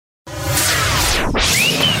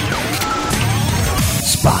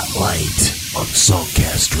Spotlight on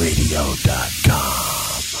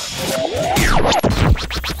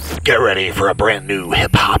songcastradio.com. Get ready for a brand new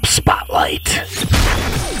hip-hop spotlight.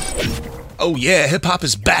 Oh yeah, hip-hop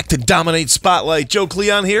is back to dominate Spotlight. Joe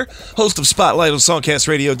Cleon here, host of Spotlight on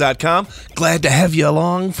songcastradio.com. Glad to have you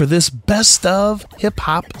along for this best of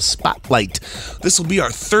hip-hop Spotlight. This will be our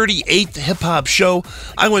 38th hip-hop show.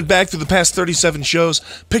 I went back through the past 37 shows,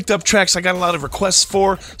 picked up tracks I got a lot of requests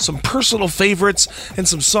for, some personal favorites, and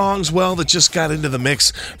some songs, well, that just got into the mix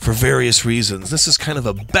for various reasons. This is kind of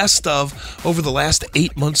a best of over the last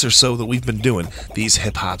 8 months or so that we've been doing these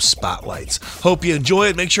hip-hop Spotlights. Hope you enjoy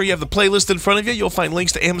it. Make sure you have the playlist in front of you. You'll find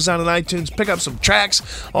links to Amazon and iTunes. Pick up some tracks.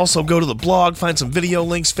 Also go to the blog, find some video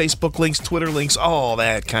links, Facebook links, Twitter links, all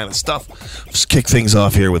that kind of stuff. Just kick things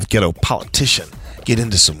off here with Ghetto Politician. Get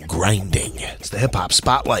into some grinding. It's the Hip Hop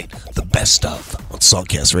Spotlight, the best of on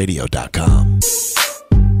songcastradio.com.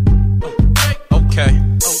 Okay.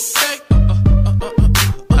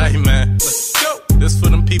 Hey man, let's go. This for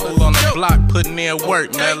them people on the block putting in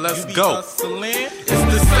work, man. Let's go. It's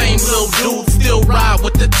the same little dude, still ride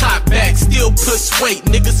with the top back, still push weight.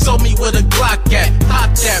 Niggas show me where the Glock at.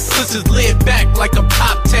 Pop that, push his lid back like a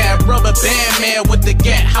pop tab. Rubber band man with the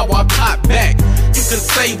gat, how I pop back. You can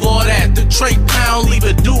save all that. The Trey Pound leave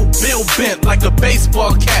a dude bill bent like a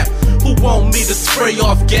baseball cap. Who want me to spray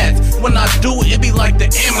off gas? When I do, it be like the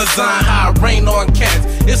Amazon, how I rain on cats.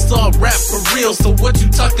 It's all rap for real, so what you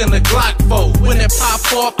tucking the Glock for? When it pop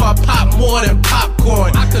off, I pop more than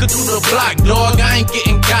popcorn. I could do the block, dog, I ain't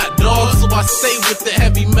getting got, dog. So I stay with the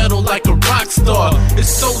heavy metal like a rock star. It's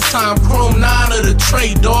showtime, Chrome 9 of the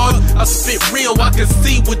Trey, dog. I spit real, I can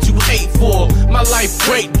see what you hate for. My life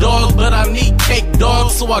great, dog, but I need cake, dog.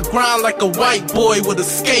 So I grind like a white boy with a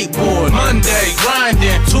skateboard. Monday,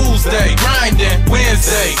 grinding. Tuesday, grinding.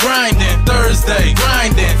 Wednesday, grinding. Thursday,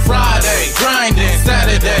 grinding. Friday, grinding.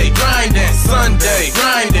 Saturday, grinding. Sunday,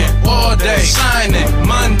 grinding. All day, shining.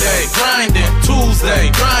 Monday, grinding. Tuesday,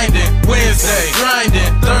 grinding. Wednesday,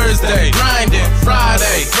 grinding. Thursday, grinding.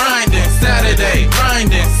 Friday, grinding. Saturday,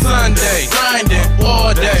 grinding. Sunday, grinding.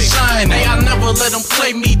 All day, shining. Hey, I never let them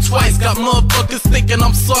play me twice. Got motherfuckers thinking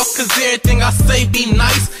I'm soft cause everything I say be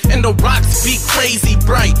nice and the rocks be crazy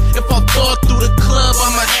bright. If I fall through the club,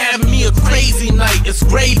 I'ma have me a crazy night. It's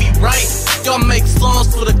gravy, right? Y'all make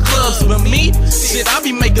songs for the clubs. With me, shit, I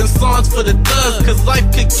be making songs for the thugs. Cause life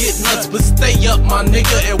could get nuts, but stay up, my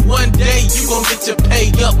nigga. And one day, you gon' get your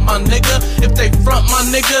pay up, my nigga. If they front, my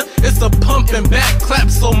nigga, it's a pump and back. Clap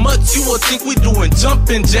so much, you would think we doing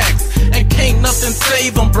jumping jacks. And can't nothing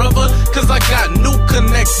save them, brother. Cause I got new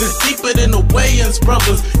connections deeper than the Wayans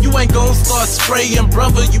brothers. You ain't gon' start spraying,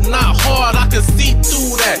 brother. You not hard, I can see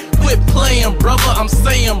through that. Quit playing, brother, I'm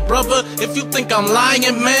saying, brother. If you think I'm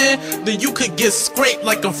lying, man, then you could get scraped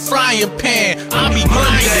like a frying pan. I'll be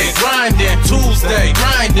Monday, grinding. Tuesday,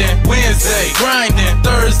 grinding. Wednesday, grinding.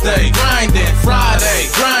 Thursday, grinding. Friday,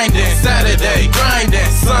 grinding. Saturday, grinding.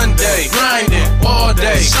 Sunday, grinding. All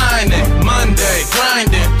day, shining. Monday,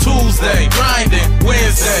 grinding. Tuesday, grinding.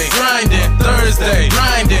 Wednesday, grinding. Thursday,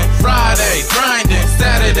 grinding. Friday, grinding.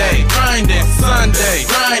 Saturday, grinding. Sunday,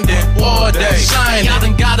 grinding. All day, shining. I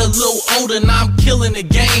done got a little older, now I'm killing the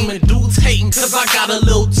game. And dudes hating cause I got a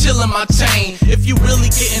little chill in my chain. If you really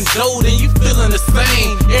getting dough, then you feeling the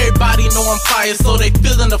same. Everybody know I'm fire, so they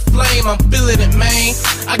feeling the flame. I'm feeling it, man.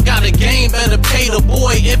 I got a game, better pay the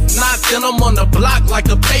boy. If not, then I'm on the block like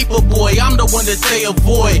a paper boy. I'm the one that they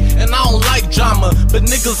avoid. And I don't like drama, but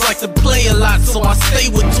niggas like to play a lot, so I stay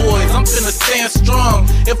with toys. I'm finna stand strong.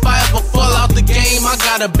 If I ever fall out the game, I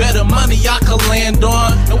got a better money I can land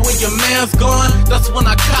on. And when your man's gone, that's when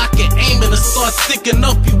I cock it, aim it, and start sticking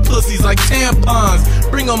up you pussies like tampons.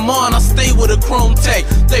 Bring them on, I stay with a chrome tech.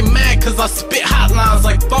 They mad cause I spit hotlines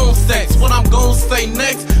like phone sex. What I'm gon' say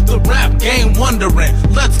next, the rap game wondering.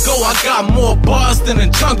 Let's go, I got more bars than a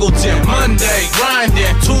jungle gym. Monday,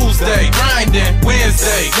 grinding. Tuesday, grinding.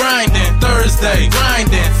 Wednesday, grinding. Thursday,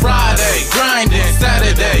 grinding. Friday, grinding.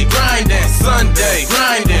 Saturday, grinding. Sunday,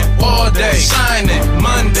 grinding. All day, shining.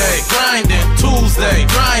 Monday, grinding. Tuesday,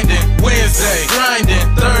 grinding. Wednesday,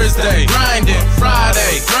 grinding. Thursday, grinding.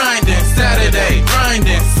 Friday, grinding. Saturday,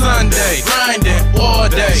 grinding. Sunday, grinding. All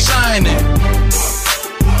day, shining.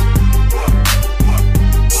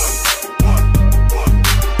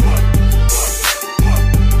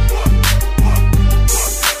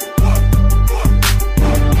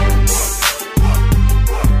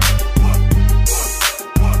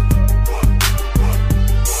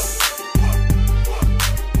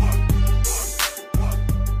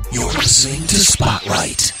 Listening to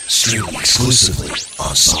Spotlight, streaming exclusively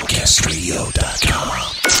on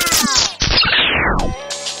songcastradio.com.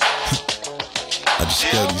 I just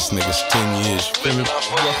scare these niggas 10 years. Feel me?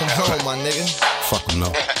 Welcome home, my nigga. Fuck them, no.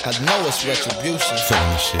 I know it's retribution. Feeling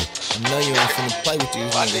this shit. I know you ain't finna play with these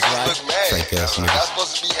niggas, right? Fake ass niggas. Y'all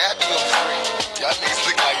supposed to be happy on the screen. Y'all niggas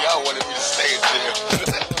look like y'all wanted me to stay in jail.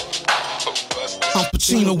 I'm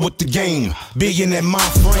Pacino with the game, billionaire my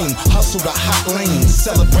frame. Hustle the hot lane,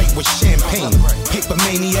 celebrate with champagne. Paper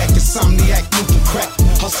maniac, insomniac, moving crack.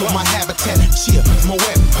 Hustle my habitat, cheer, my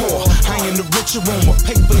wet poor. I in the rich aroma,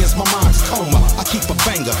 paper is my mind's coma. I keep a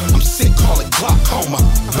banger, I'm sick, call it glaucoma.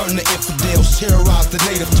 Burn the infidels, terrorize the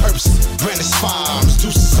native Terps. Brandish firearms,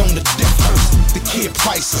 deuces on the death hearse. The kid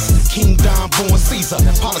prices, King Don, born Caesar.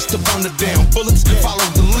 Polish the burner down, bullets, follow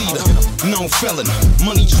the leader. Known felon,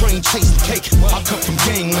 money train, chase the cake. I come from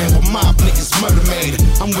gangland with mob niggas murder made.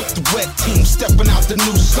 I'm with the red team, stepping out the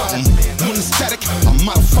new something. When it's static, I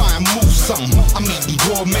modify and move something. I'm eating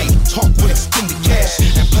gourmet, talk with extended cash,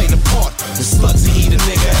 and play the part. The slugs eat a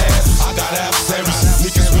nigga ass. I got adversaries,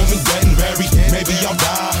 niggas want me dead and buried. Maybe I'll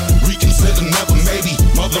die, reconsider never maybe.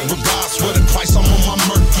 Mother of God, swear to Christ I'm on my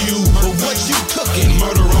murk you. But what you cooking?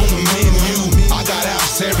 Murder on the menu. I got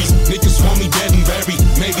adversaries, niggas want me dead and buried.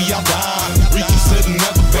 Maybe I'll die, reconsider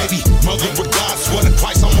never baby. Mother of God, swear to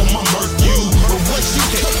Christ I'm on my murk you. But what you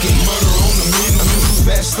cooking? Murder on the menu.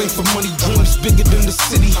 Fast lane for money, dreams bigger than the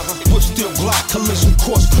city. Wood steel glide, collision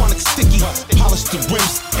course, chronic sticky. Polish the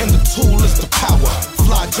rims, and the tool is the power.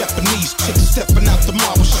 Fly Japanese chicks stepping out the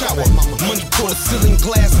marble shower. Money pour the ceiling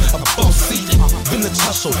glass, a boss seat. Vintage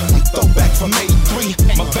hustle, I'm throwback from 83.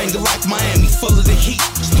 My banger like Miami, full of the heat.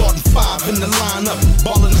 Starting 5 in the lineup,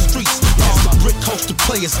 ball in the streets. As the brick coast the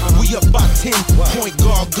players, we up by 10. Point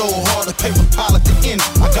guard, go harder, paper pile at the end.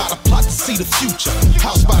 I got a plot to see the future.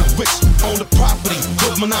 House by the rich, own the property.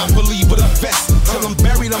 Good monopoly with a vest. Till I'm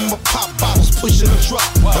buried, I'ma pop bottles, pushing a truck.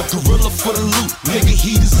 A gorilla for the loot, nigga,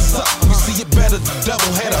 heaters is up. You see it better, the double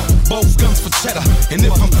header. Both guns for cheddar. And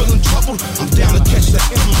if I'm feeling trouble, I'm down to catch the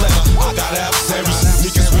M letter. I got adversaries,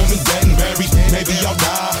 niggas want me dead and buried. Maybe I'll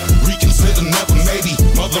die, reconsider never maybe.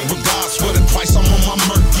 Mother of God, swear to Christ I'm on my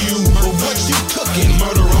murk you. But what you cooking?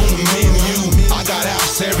 Murder on the menu. I got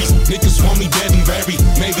adversaries, niggas want me dead and buried.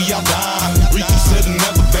 Maybe I'll die, reconsider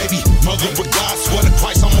never baby. Mother of God, swear to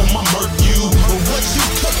Christ I'm on my murk you. But what you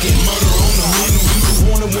cooking? Murder on the menu.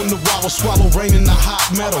 Warning when the wall swallow rain in the hot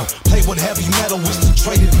metal. Play with heavy metal, it's the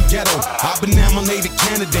trade of the ghetto. I've been nominated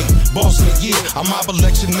candidate, boss of the year. I'm mob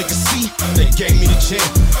election, niggas see, they gave me the chair.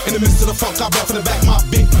 In the midst of the funk, I bet for the back, my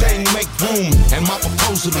big thing make room. And my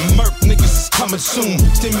proposal to murk niggas is coming soon.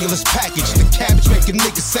 Stimulus package, the cabbage making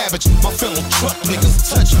niggas savage. My fellow truck niggas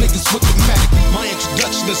touch niggas with the Mac. My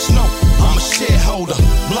introduction is snow, I'm a shareholder.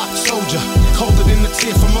 Block soldier, colder than the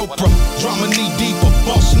tear from Oprah. Drama knee deep, a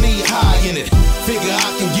boss knee high in it. Figure I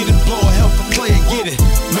can get it, blow a help a player get it.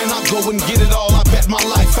 Man, I go and get it all, I bet my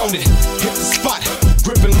life on it. Hit the spot,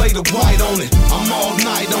 grip and lay the white on it. I'm all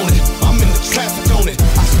night on it, I'm in the traffic on it.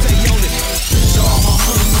 I stay on it, show all my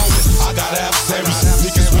money on it. I got adversaries,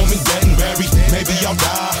 niggas want me dead and buried. Maybe I'll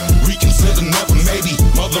die, reconsider never maybe.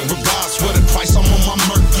 Mother of God, swear to Christ I'm on my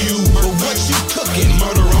murk you. But what you cooking?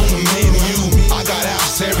 Murder on the menu. I got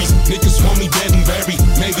adversaries, niggas want me dead and buried.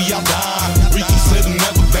 Maybe I'll die, reconsider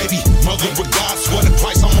never baby. Mother of God, swear to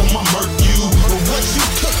Christ I'm on my murk you. But what you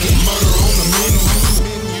cooking? Murder on the menu.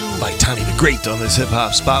 Vitani the Great on this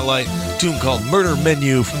hip-hop spotlight. Tune called Murder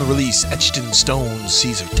Menu from the release Etched in Stone,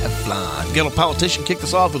 Caesar Teflon. Ghetto Politician kicked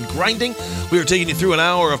us off with Grinding. We are taking you through an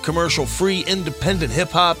hour of commercial-free, independent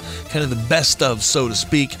hip-hop, kind of the best of, so to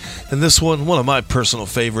speak. And this one of my personal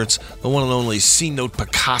favorites, the one and only C-Note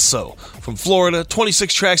Picasso from Florida.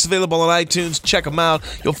 26 tracks available on iTunes. Check them out.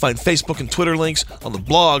 You'll find Facebook and Twitter links on the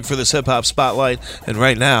blog for this hip-hop spotlight. And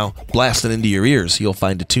right now, blasting into your ears, you'll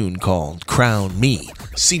find a tune called Crown Me.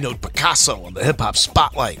 C-Note Picasso on the hip-hop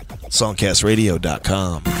spotlight.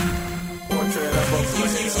 Songcastradio.com.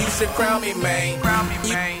 You should crown me, man. You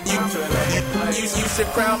should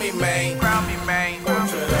crown me, man.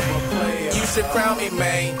 You should crown me,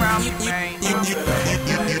 man. You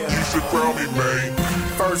should crown me, man.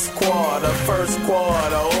 First quarter,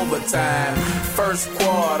 overtime. First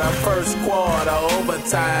quarter,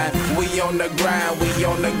 overtime. We on the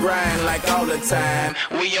grind like all the time.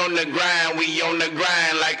 We on the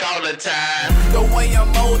grind like all the time. The way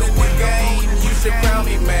I'm molding the game, you should crown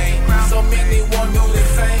me, man. So many want do the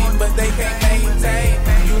same, but they can't maintain.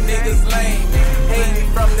 You niggas lame,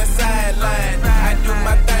 hating from the sideline. I do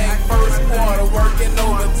my thing, first quarter, working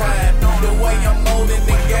overtime. The way I'm molding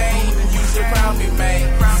the game, you should crown me,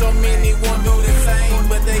 man. So many want do the same,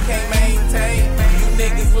 but they can't maintain. You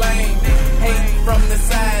niggas lame, hating from the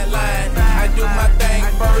sideline. I do my thing,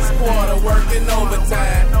 first quarter, working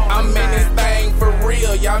overtime. I'm in this thing for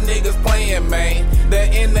real, y'all niggas playing, man. The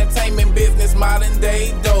entertainment business, modern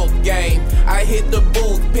day dope game. I hit the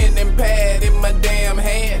booth, pen and pad in my damn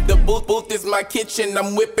hand. The booth is my kitchen,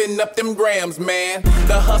 I'm whipping up them grams, man.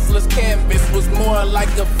 The hustler's canvas was more like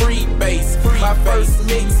a free base. My first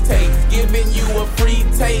mixtape, giving you a free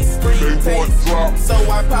taste. So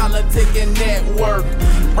I politic and network,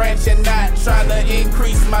 branching out, trying to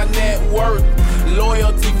increase my net worth.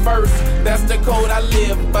 Loyalty first, that's the code I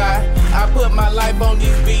live by. I put my life on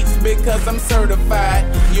these beats because I'm certified.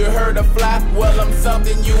 You heard of fly? Well, I'm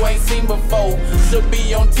something you ain't seen before. Should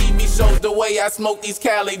be on TV shows the way I smoke these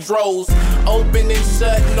Cali dros. Open and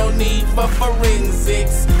shut, no need for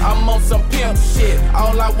forensics. I'm on some pimp shit,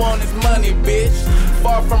 all I want is money, bitch.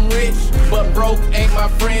 Far from rich, but broke ain't my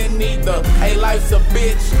friend neither. Hey, life's a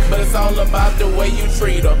bitch, but it's all about the way you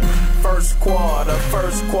treat her. First quarter,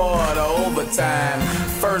 overtime.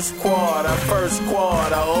 First quarter,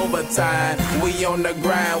 overtime. We on the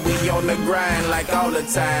grind like all the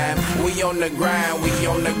time. We on the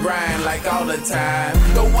grind like all the time.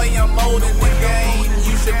 The way I'm molding the game,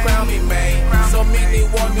 you should crown me, man. So many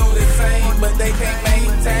won't do the same, but they can't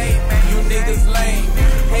maintain. You niggas lame,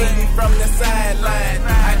 hating from the sideline.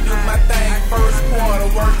 I do my thing, first quarter,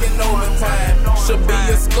 working overtime. Should be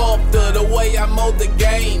a sculptor, the way I mold the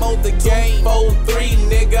game. 2, 4, 3,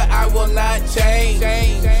 nigga, I will not change.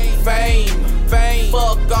 Fame,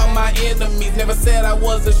 fuck all my enemies. Never said I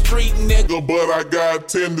was a street nigga, But I got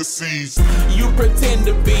tendencies. you pretend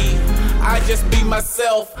to be, I just be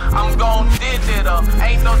myself. I'm gon' digital,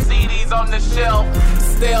 ain't no CDs on the shelf.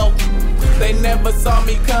 Stealth, they never saw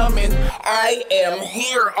me coming. I am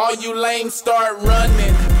here, all you lames start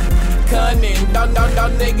running. Cunning, don't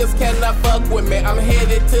niggas cannot fuck with me. I'm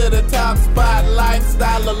headed to the top spot,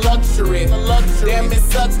 lifestyle of luxury. Damn, it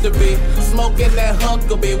sucks to be smoking that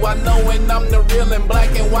Huckabee while knowing I'm the real and black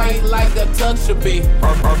and white like a touch should be.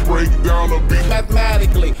 I break down a beat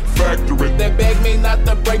Mathematically, factory. they beg me not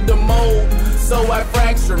to break the mold, so I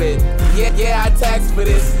fractured it. Yeah, I taxed for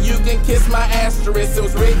this. You can kiss my asterisk. It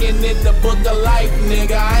was written in the book of life,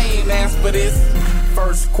 nigga. I ain't asked for this.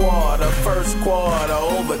 First quarter,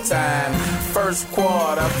 overtime. First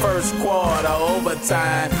quarter,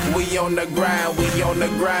 overtime. We on the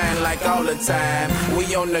grind like all the time.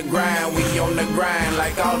 We on the grind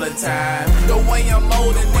like all the time. The way I'm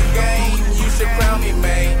molding the game, you should crown me,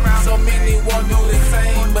 man. So many won't do the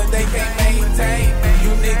same, but they can't maintain.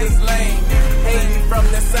 You niggas lame, hating from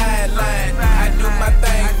the sideline. I do my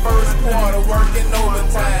thing, first quarter, working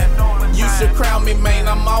overtime. You should crown me, man.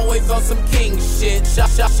 I'm always on some king shit.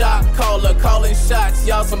 Shot caller, calling shots.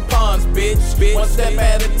 Y'all some pawns, bitch. One step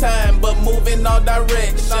at a time, but moving all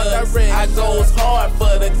directions. I goes hard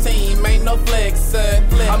for the team, ain't no flexing.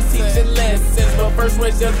 I'm teaching lessons, but first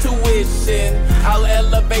raise your tuition. I'll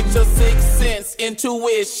elevate your 6th sense,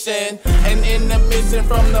 intuition, and in the mission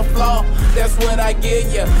from the floor. That's what I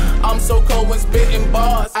give ya. I'm so cold when spitting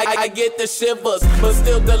bars. I get the shivers, but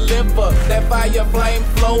still deliver. That fire flame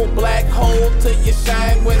flow, black hole till you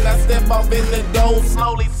shine when I step off in the door.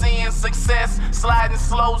 Slowly seeing success, sliding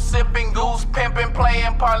slow, sipping goose, pimping,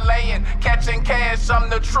 playing, parlaying, catching cash. I'm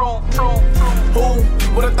the true. Who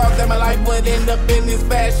would've thought that my life would end up in this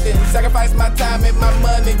fashion? Sacrifice my time and my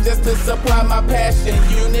money just to supply my passion.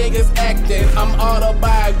 You niggas acting, I'm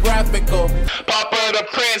autobiographical. Papa the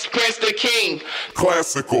Prince, Prince the King.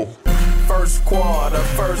 Classical. First quarter,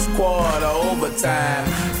 overtime.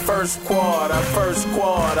 First quarter,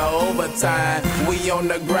 overtime. We on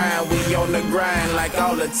the grind like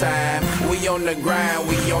all the time. We on the grind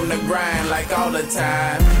like all the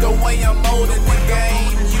time. The way I'm molding the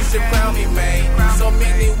game, you should crown me, man. So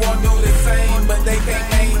many won't do the same, but they can't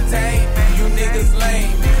maintain. You niggas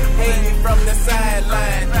lame, hating from the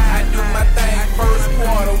sideline. I do my thing, first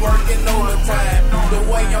quarter, working overtime. The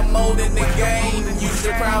way I'm molding the game, you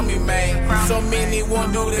should crown me, man. So many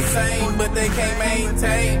won't do the same, but they can't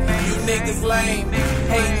maintain. You niggas lame,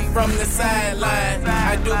 hating from the sideline.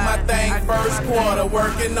 I do my thing, first quarter,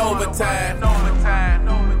 working overtime.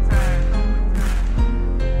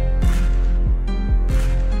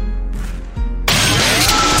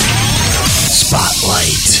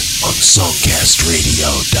 Spotlight on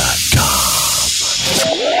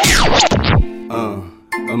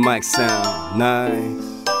songcastradio.com. A mic sound nice.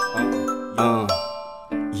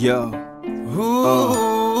 Yo.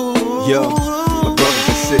 My brothers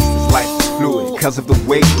and sisters, life is fluid. Cause of the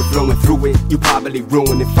way you're flowing through it, you probably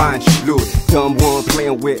ruin and find you fluid. Dumb one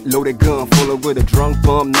playing with loaded gun, full of with a drunk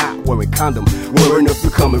bum, not wearing condom. Where enough you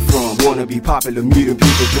coming from? Wanna be popular, meeting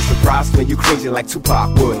people just surprised when you crazy like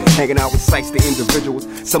Tupac would. Hanging out with sites, the individuals,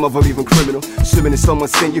 some of them even criminal. Swimming in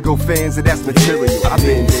someone's sin, you go fans, and that's material. I've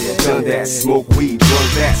been there, done that, smoke weed,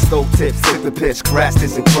 drunk that, stove tips, tip the pitch, crash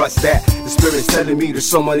this and crush that. The spirit's telling me there's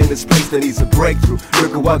someone in this place that needs a breakthrough.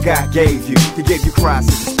 Look at what God gave you. He gave you Christ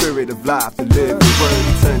as the spirit of life to live. The word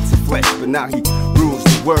he turned to flesh, but now he rules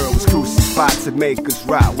the world. Was crucified to make us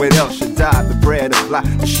right. When else should die? The bread of life,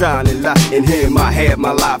 the shining light. In him I had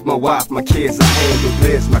my life, my wife, my kids. I handle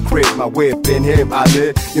bliss, my crib, my whip. In him I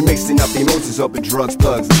live. You're mixing up emotions up with drugs,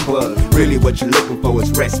 thugs, and clubs. Really what you're looking for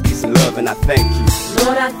is rest, peace, and love. And I thank you,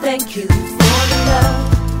 Lord, I thank you for the love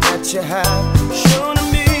that you have shown to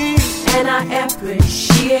me, and I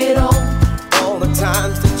appreciate all the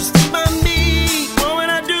times that you stick by me. What would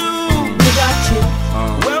I do without you?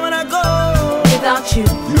 Where would I go Without you?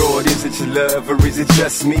 Lord, is it your love or is it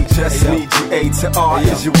just me? Just me, G-A to R,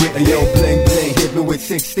 is you with me? Yo, bling, bling, hit me with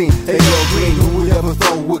 16. Hey, yo, green, who would ever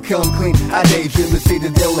thought would come clean? I daydream to see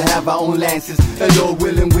that they'll have our own lances. And Lord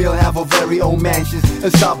willing, we'll have our very own mansions.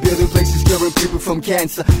 And stop building places, curing people from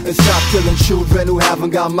cancer. And stop killing children who haven't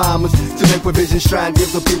got mamas. To make provisions, try and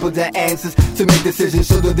give the people their answers. To make decisions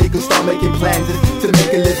so that they can start making plans. To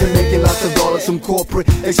make a living, making lots of dollars from corporate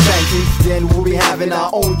expansions. Then we'll be having our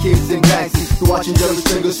own kids and grandkids. Watching Jerry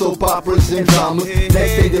Springer soap operas and dramas. Next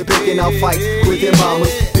day they're picking out fights with their mamas.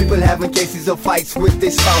 People having cases of fights with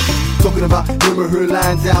their spouses. Talking about her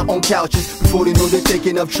lines out on couches. Before they know they're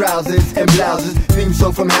taking up trousers and blouses. Theme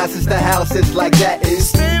song from houses to houses like that is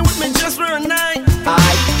stay with me just for a night.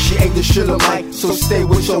 Aight, she ain't the Shulamite, so stay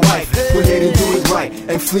with your wife. Go ahead and do it right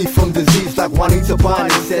and flee from disease like Juanita Bonnie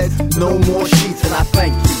says. No more sheets and I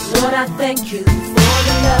thank you. Lord, I thank you for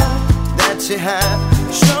the love that you have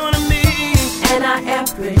shown to me, and I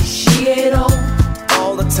appreciate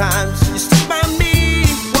all the times you stood by me.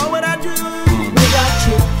 What would I do without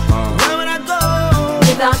you? Where would I go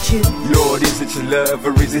without you? Lord, is it your love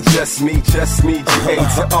or is it just me? Just me, G-A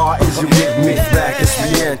to R, is you with me? Back as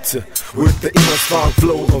we enter with the inner strong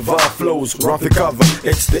flow of our flows. Run the cover,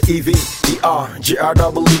 it's the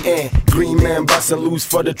E-V-E-R-G-R-E-E-N. Green man bustin' loose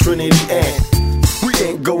for the Trinity and we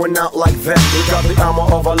ain't going out like that. We got the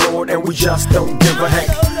armor of our Lord and we just don't give a heck.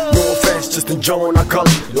 No offense, just enjoying our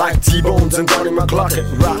color. Like T-Bones and Donnie McClurkin.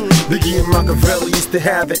 Biggie and Machiavelli used to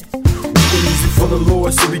have it. We used it for the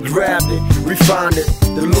Lord, so we grabbed it, refined it.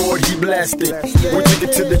 The Lord, He blessed it. We took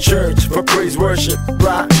it to the church for praise worship.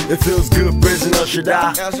 Right? It feels good praising El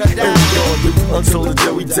Shaddai. And we gonna do until the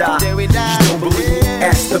day we die. You don't believe me?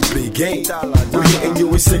 Ask the big game. We're hitting you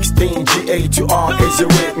with 16 G-A to R. Is you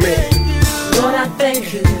with me? Lord, I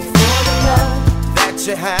thank you for the love that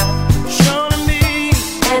you have shown to me,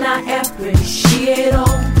 and I appreciate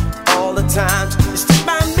all the times you stood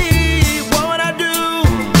by me. What would I do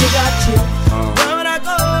without you? Where would I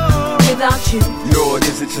go without you? Lord,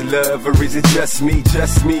 is it your love or is it just me?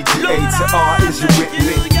 Just me, G-A to R, is you with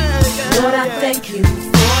me? Lord, I thank you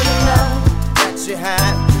for the love that you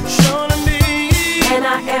have shown to me, and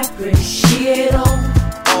I appreciate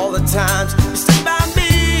all the times you stood by me.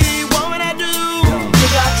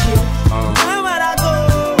 Without you, where would I go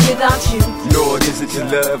without you? Lord, is it your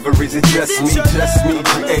love or is it just me? Just me,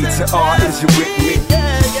 G-A to R, is you with me?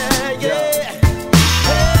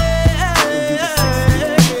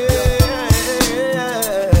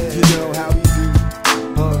 You know how we do.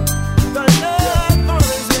 The love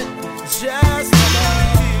is it just me?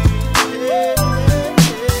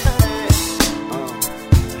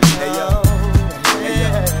 Hey yo, hey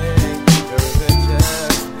yo, is it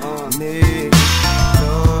just me?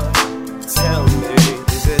 Lord, tell me,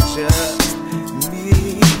 is it just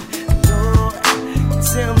me? Lord,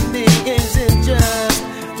 tell me, is it just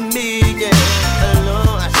me? Yeah,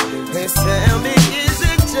 Lord, please tell me, is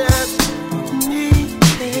it just me?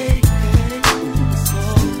 Hey, hey.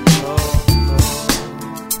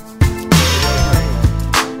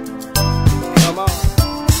 Come on.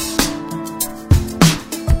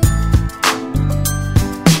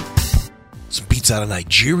 Some beats out of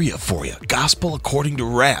Nigeria for you. Gospel according to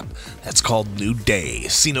rap. That's called New Day.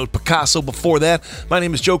 C-Note Picasso before that. My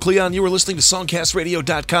name is Joe Cleon. You are listening to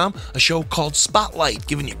SongcastRadio.com, a show called Spotlight,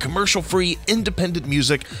 giving you commercial-free, independent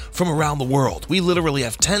music from around the world. We literally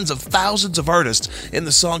have tens of thousands of artists in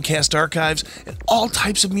the Songcast archives and all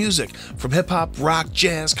types of music, from hip-hop, rock,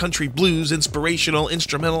 jazz, country, blues, inspirational,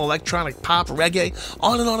 instrumental, electronic, pop, reggae,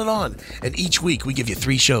 on and on and on. And each week we give you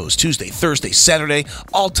 3 shows, Tuesday, Thursday, Saturday,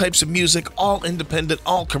 all types of music, all independent,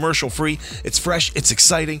 all commercial-free. It's fresh, it's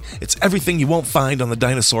exciting, it's everything you won't find on the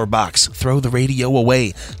dinosaur box. Throw the radio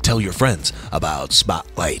away. Tell your friends about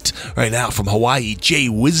Spotlight. Right now from Hawaii,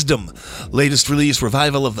 Jwizdom. Latest release,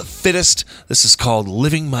 Revival of the Fittest. This is called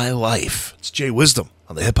Living My Life. It's Jwizdom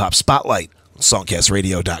on the Hip Hop Spotlight on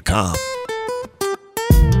SongcastRadio.com.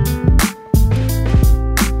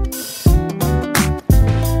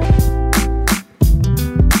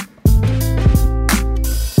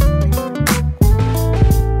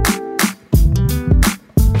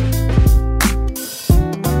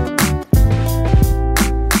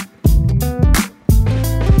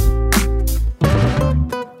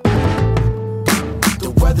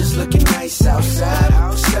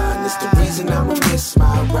 miss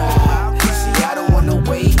my ride. See, I don't wanna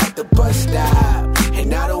wait at the bus stop,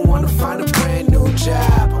 and I don't wanna find a brand new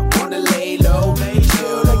job. I wanna lay low,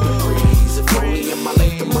 chill like the breeze. If only in my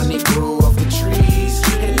life the money grew off the trees,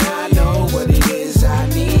 and I know what it is I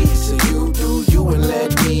need. So you do you and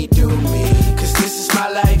let me do me, cause this is my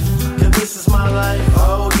life, cause this is my life.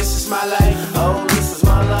 Oh, this is my life, oh, this is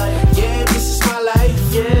my life. Yeah, this is my life,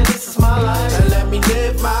 yeah, this is my life. And let me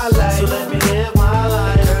live my life, so let me live my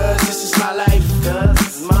life. Cause this is my life, cause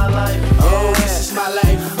this is my life. Oh, this is my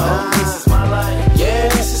life, oh, this is my life. Yeah,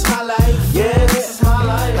 this is my life, yeah, this is my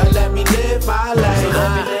life. And let me live my life, so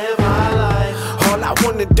let me live my life. All I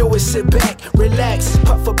wanna do is sit back, relax,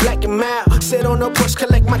 puff a black and mild, sit on a porch,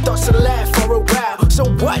 collect my thoughts and laugh for a while. So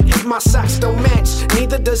what if my socks don't match?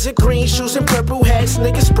 Neither does it. Green shoes and purple hats,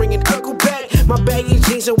 niggas bringing Uncle back. My baggy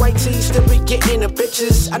jeans and white tees still be getting the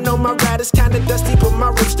bitches. I know my ride is kinda dusty, but my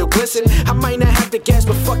rims still glisten. I might not have the gas,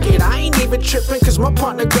 but fuck it, I ain't even tripping, cause my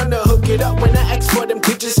partner gonna hook it up when I ask for them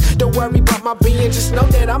digits. Don't worry about my being, just know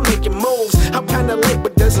that I'm making moves. I'm kinda late,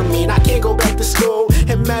 but doesn't mean I can't go back to school.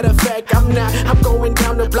 And matter of fact, I'm not. I'm going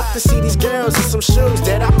down the block to see these girls in some shoes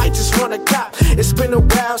that I might just wanna cop. It's been a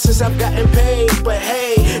while since I've gotten paid, but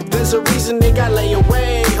hey, there's a reason they got lay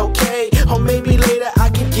away, okay? Or maybe later I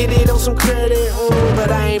can get it on some credit,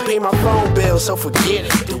 but I ain't pay my phone bill, so forget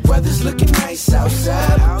it. The weather's looking nice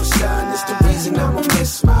outside, sun is the reason I'ma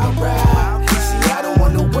miss my ride. See, I don't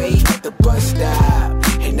wanna wait at the bus stop,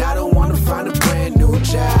 and I don't wanna find a brand new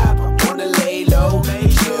job. I wanna lay low,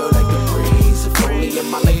 chill like the breeze. If only in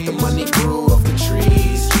my life the money grew off the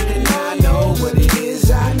trees, and I know what it is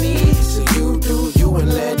I need. So you do you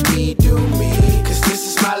and let me do me, cause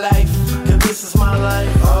this is my life, cause this is my life.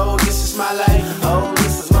 Oh, this is my life, oh,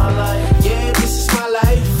 this is my life. Yeah, this is my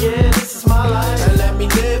life, yeah, this is my life. And let me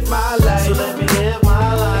live my life, so let me live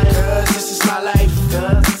my life. Cause this is my life,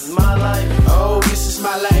 cause this is my life. Oh, this is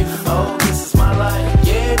my life, oh, this is my life.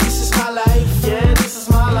 Yeah, this is my life, yeah, this is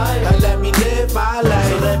my life. And let me live my life,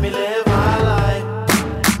 so let me live my life.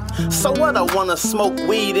 So what, I wanna smoke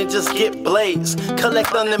weed and just get blazed,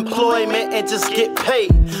 collect unemployment and just get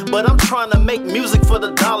paid. But I'm trying to make music for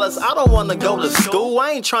the dollars. I don't wanna go to school,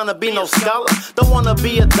 I ain't trying to be no scholar. Don't wanna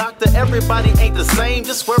be a doctor, everybody ain't the same.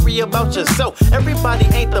 Just worry about yourself, everybody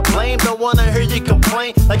ain't to blame. Don't wanna hear you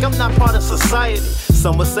complain like I'm not part of society.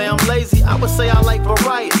 Some would say I'm lazy, I would say I like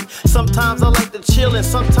variety. Sometimes I like to chill and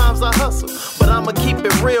sometimes I hustle, but I'ma keep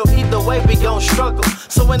it real, either way we gon' struggle.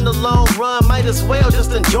 So in the long run, might as well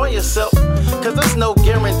just enjoy yourself, cause there's no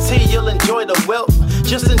guarantee you'll enjoy the wealth.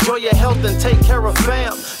 Just enjoy your health and take care of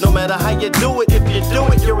fam. No matter how you do it, if you do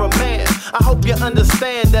it, you're a man. I hope you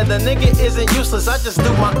understand that the nigga isn't useless. I just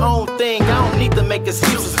do my own thing, I don't need to make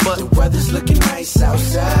excuses. But the weather's looking nice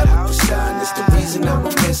outside, the sun is the reason I'ma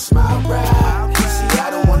miss my ride. See, I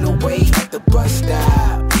don't wanna wait at the bus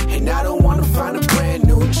stop, and I don't wanna find a brand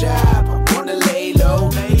new job. I wanna lay low,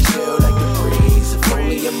 chill like the breeze. If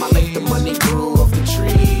only in my life the money grew off the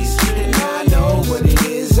trees, and I know what it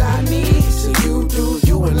is I need. So you do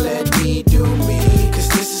you and let me do me, cause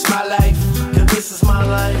this is my life, cause this is my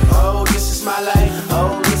life. Oh, this is my life,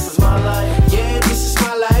 oh, this is my life. Yeah, this is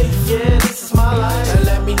my life, yeah, this is my life. And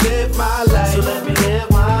let me live my life, so let me live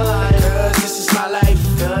my life. Cause this is my life,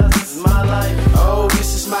 cause this is my life. Oh,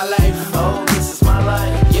 this is my life, oh, this is my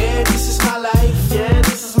life. Yeah, this is my life, yeah,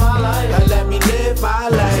 this is my life. And let me live my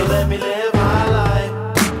life, so let me live my life.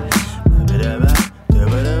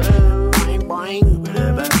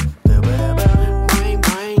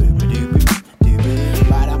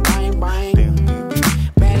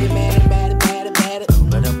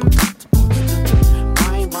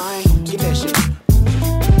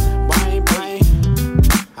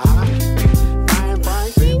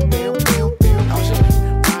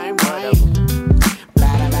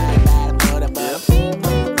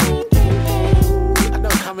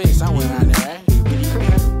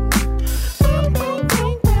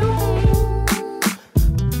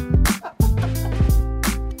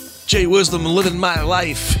 Jwizdom, living my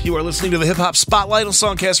life. You are listening to the Hip Hop Spotlight on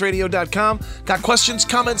SongcastRadio.com. Got questions,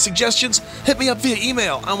 comments, suggestions? Hit me up via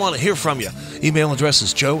email. I want to hear from you. Email address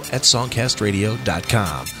is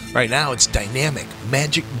joe@songcastradio.com. Right now, it's Dynamic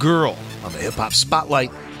Magic Girl on the Hip Hop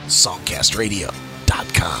Spotlight,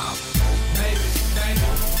 SongcastRadio.com.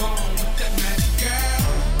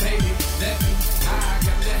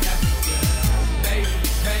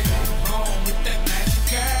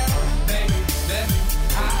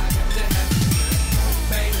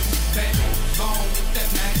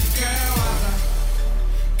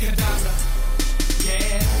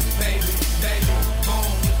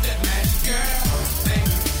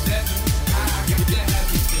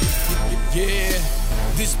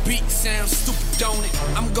 This beat sounds stupid, don't it?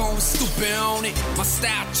 I'm going stupid on it. My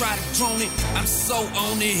style try to drone it. I'm so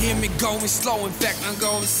on it. Hear me going slow. In fact, I'm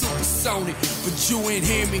going supersonic. But you ain't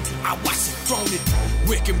hear me. I watch it thrown it.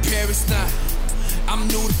 Wick in Paris now. I'm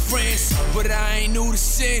new to France, but I ain't new to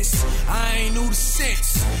sense. I ain't new to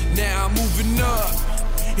sense. Now I'm moving up.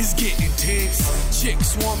 It's getting intense.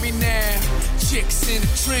 Chicks want me now. Chicks in the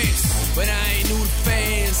trance, but I ain't new to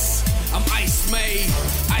fans. I'm ice made,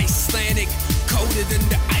 Icelandic, colder than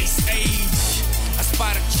the ice age. I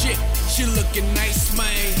spot a chick, she looking nice,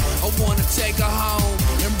 man. I wanna take her home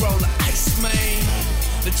and roll the ice, man.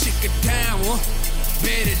 The chick are down,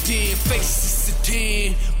 better than face is a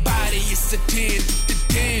 10, body is a 10.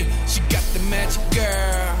 Damn, she got the magic,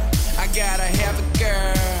 girl. I gotta have a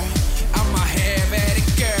girl. I'ma have at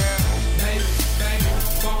it, girl. Baby, baby,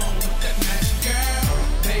 born with that magic, girl.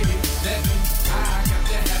 Baby, let me, I got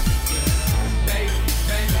to have it, girl. Baby,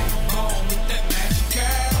 baby, born with that magic,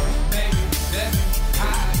 girl. Baby, let me,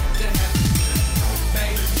 I got to have it, girl.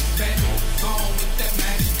 Baby, baby, born with that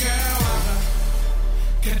magic, girl.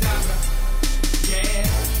 Cadabra, yeah.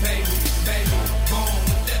 Baby, baby, born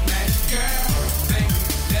with that magic, girl. Baby,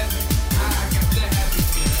 let me, I got to have it,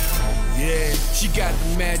 girl. Yeah, she got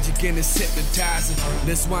the magic and it's hypnotizing.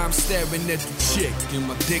 That's why I'm staring at the chick and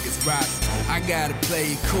my dick is rising. I gotta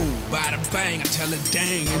play it cool, bada bang. I tell her,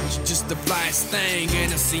 dang, it's just the flyest thing.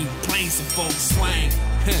 And I seen planes and folks swing.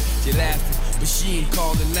 She laughing, but she ain't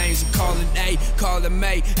calling names. She calling A, calling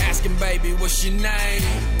May, asking baby, what's your name?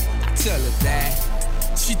 I tell her that.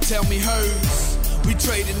 She tell me hers. We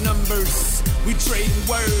trading numbers, we trading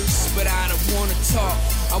words, but I don't wanna talk,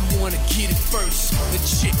 I wanna get it first. The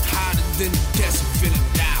chick hotter than the desert, finna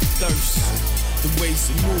die of thirst. The way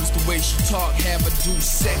she moves, the way she talk, have her do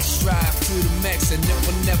sex, drive to the max, and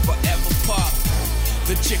never ever pop.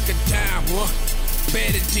 The chick are down,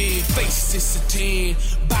 better than face is a 10,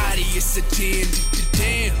 body is a 10.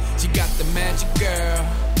 Damn, she got the magic, girl.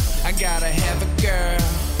 I gotta have a girl.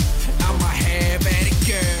 I'ma have at it,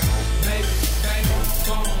 girl. Baby, baby,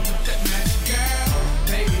 born with that magic, girl.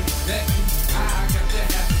 Baby, let me, I got to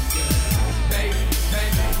have it, girl. Baby,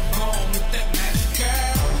 baby, born with that magic,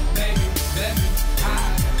 girl. Baby, let me, I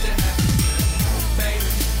got to have it, girl. Baby,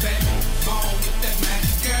 baby, born with that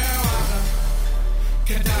magic, girl.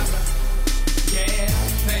 Cadabra, yeah.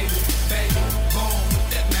 Baby, baby, born with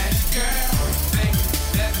that magic, girl. Baby,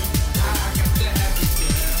 let me, I got to have it,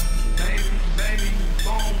 girl. Baby, baby,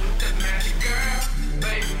 born with that magic, girl.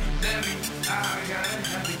 Baby, let me, I gotta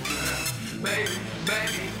have it, girl. Baby,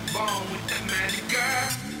 baby, born with that magic, girl.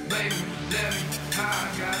 Baby, let me, I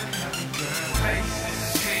gotta have it, girl. Face is a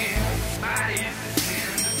 10, body is a 10.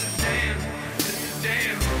 Damn,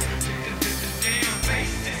 damn, damn.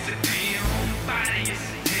 Face is a 10, body is a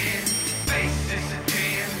 10. Face is a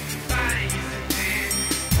 10, body is a 10.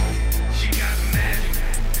 She got the magic,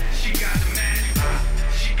 she got the magic,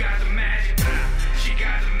 she got the magic, she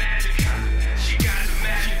got the magic, she got the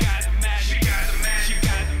magic, she got the magic, she got the magic,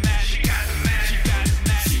 she got the magic, she got the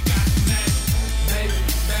magic, she got the magic. Baby,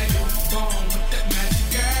 baby, born with that magic,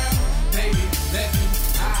 girl. Baby, let me,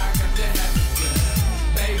 I got to have it, girl.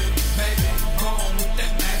 Baby, baby, born with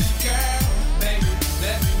that magic, girl. Baby,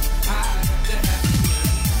 let me, I got to have it, girl.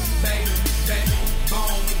 Baby, baby,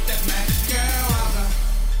 born with that magic, girl.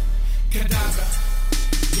 Cadabra,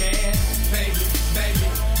 yeah. Baby, baby,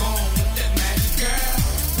 born with that magic, girl.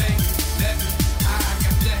 Baby, let me, I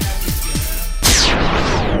got to have it, girl.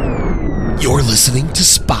 You're listening to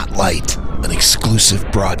Spotlight, an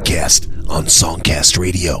exclusive broadcast on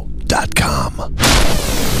songcastradio.com.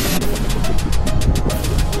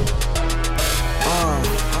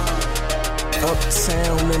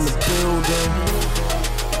 Uptown in the building.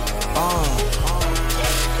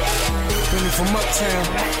 Bring me from Uptown.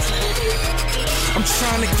 I'm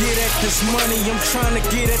trying to get at this money, I'm trying to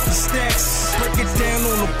get at the stacks. Break it down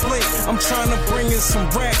on the plate, I'm trying to bring in some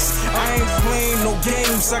racks. I ain't playing no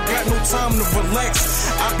games, I got no time to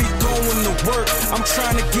relax. I be going to work, I'm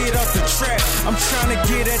trying to get out the trap. I'm trying to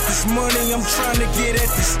get at this money, I'm trying to get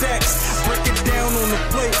at the stacks. Break it down on the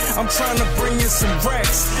plate, I'm trying to bring in some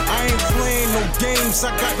racks. I ain't playing no games,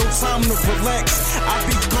 I got no time to relax. I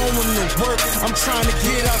be going to work, I'm trying to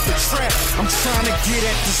get out the trap. I'm trying to get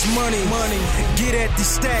at this money, get at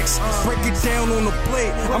these stacks, break it down on the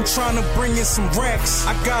plate. I'm trying to bring in some racks.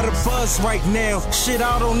 I got a buzz right now. Shit,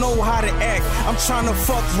 I don't know how to act. I'm trying to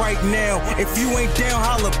fuck right now. If you ain't down,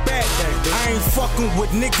 holla back. I ain't fucking with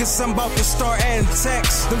niggas. I'm about to start adding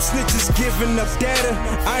tax. Them snitches giving up data.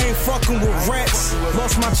 I ain't fucking with rats.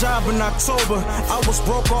 Lost my job in October. I was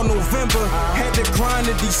broke on November. Had to grind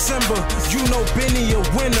in December. You know Benny a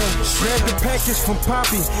winner. Grab the package from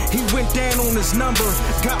Poppy. He went down on his number.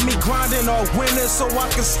 Got me grinding all winter so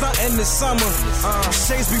I can stunt in the summer.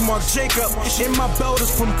 Shades be Marc Jacob. And my belt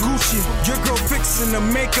is from Gucci. Your girl fixing the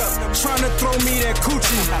makeup. Trying to throw me that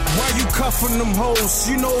coochie. Why you cuffing them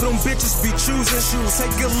hoes? You know them bitches be choosing.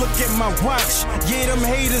 Take a look at my watch. Yeah, them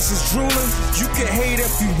haters is drooling. You can hate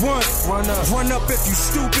if you want. Run up if you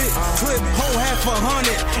stupid. Clip whole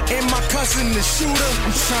 $100. And my cousin the shooter.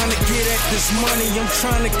 I'm trying to get at this money. I'm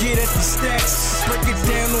trying to get at the stacks. Break it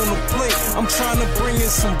down on the plate. I'm trying to bring in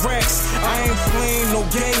some racks. I ain't playing no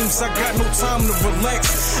games. I got no time to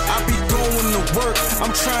relax. I be going to work. I'm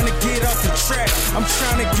trying to get out the track. I'm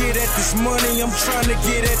trying to get at this money. I'm trying to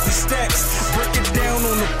get at the stacks. Break it down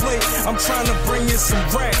on the plate. I'm trying to bring in some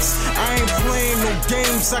racks. I ain't playing no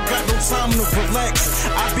games. I got no time to relax.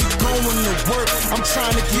 I be going to work. I'm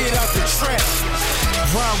trying to get out the track.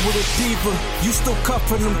 Ride with a diva, you still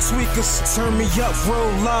cuffing them tweakers. Turn me up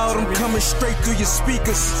real loud, I'm coming straight through your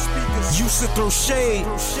speakers. Used to throw shade,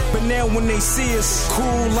 but now when they see us,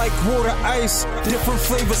 cool like water ice, different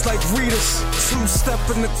flavors like Rita's. Two-step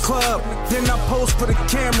in the club, then I pose for the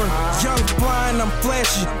camera. Young, blind, I'm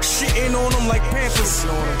flashy, shitting on them like Pampers.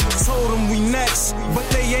 Told them we next, but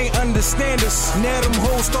they ain't understand us. Now them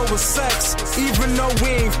hoes over sex, even though we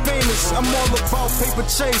ain't famous. I'm all about paper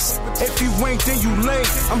chase, if you ain't then you late.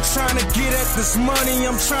 I'm trying to get at this money,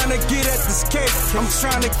 I'm trying to get at this cake. I'm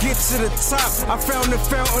trying to get to the top, I found the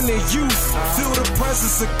fountain of youth. Feel the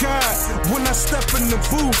presence of God when I step in the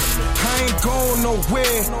booth. I ain't going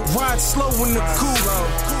nowhere, ride slow in the coupe.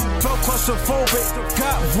 Felt claustrophobic,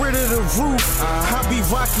 got rid of the roof. I be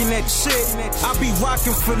rocking that shit, I be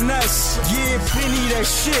rocking finesse. Yeah, Benny that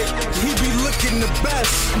shit, he be looking the best.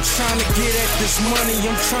 I'm trying to get at this money,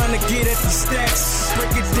 I'm trying to get at the stacks.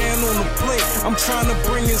 Break it down on the plate, I'm trying to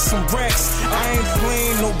bring in some racks. I ain't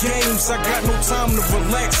playing no games, I got no time to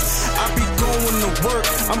relax. I be going to work,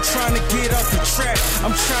 I'm trying to get out the track.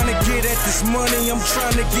 I'm trying to get at this money, I'm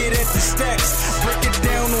trying to get at the stacks. Break it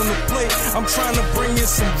down on the plate, I'm trying to bring in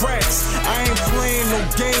some racks. I ain't playing no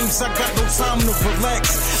games, I got no time to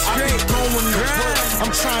relax. I ain't going to work,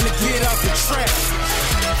 I'm trying to get out the track.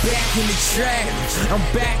 Back in the track, I'm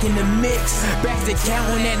back in the mix. Back to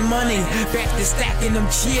counting that money, back to stacking them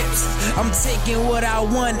chips. I'm taking what I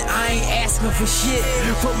want, I ain't asking for shit.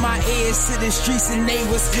 Put my ears to the streets and they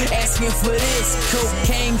was asking for this.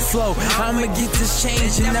 Cocaine flow, I'ma get this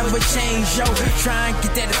change and never change, yo. Try and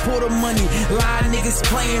get that quarter money, lot of niggas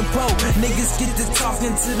playing pro. Niggas get to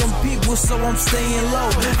talking to them people, so I'm staying low.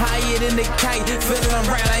 Higher than the kite, feeling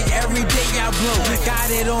right like every day I blow. Got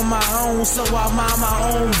it on my own, so I mind my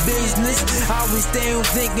own business. I was still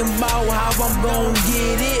thinking about how I'm gon'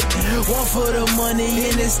 get it. One for the money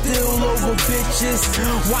and it's still over bitches.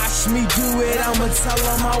 Watch me do it, I'ma tell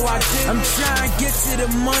them how I did. I'm trying to get to the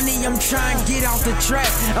money, I'm trying to get out the trap.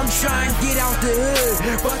 I'm trying to get out the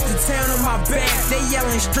hood, but the town on my back, they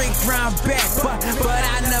yelling straight round back. But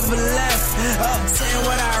I never left. Uptown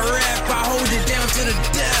what I rap, I hold it down to the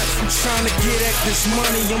death. I'm trying to get at this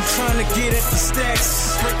money, I'm trying to get at the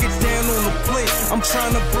stacks. Break it down on the plate, I'm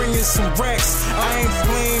trying to bring in some racks. I ain't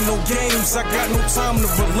playing no games, I got no time to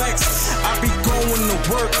relax. I be going to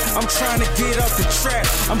work, I'm trying to get out the trap.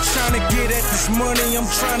 I'm trying to get at this money, I'm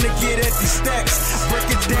trying to get at the stacks. Break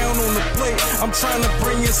it down on the plate, I'm trying to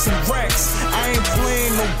bring in some racks. I ain't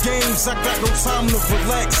playing no games, I got no time to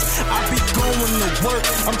relax. I be going to work,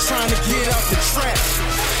 I'm trying to get out the trap.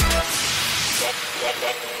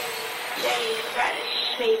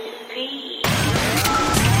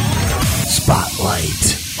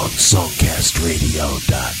 Spotlight on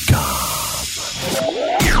songcastradio.com.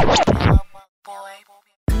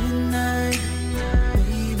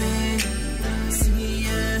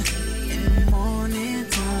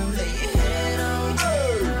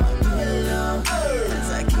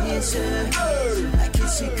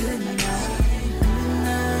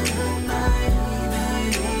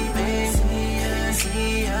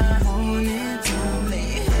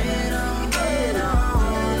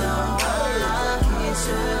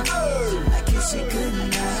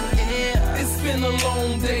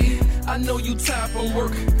 I know you tired from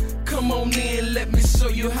work. Come on in, let me show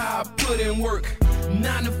you how I put in work.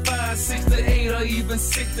 9 to 5, 6 to 8, or even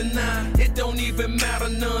 6 to 9. It don't even matter,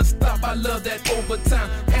 non-stop. I love that overtime.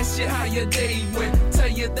 Ask you how your day went. Tell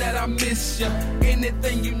you that I miss you.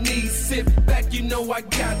 Anything you need, sit back, you know I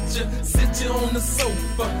got you. Sit you on the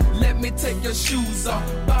sofa. Let me take your shoes off.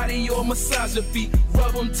 Body or massage your feet.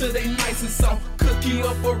 Rub them till they nice and soft. Cook you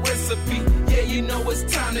up a recipe. Yeah, you know it's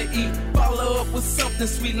time to eat. Follow up with something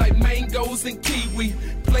sweet like mangoes and kiwi.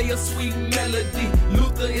 Play a sweet melody.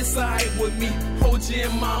 Luther, it's alright with me. Hold you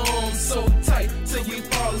in my arms so tight till you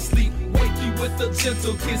fall asleep. Wake you with a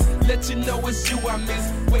gentle kiss. Let you know it's you I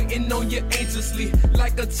miss. Waiting on you anxiously,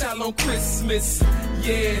 like a child on Christmas.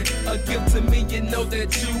 Yeah, a gift to me, you know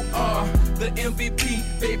that you are the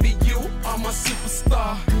MVP. Baby, you are my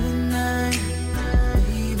superstar. Good night,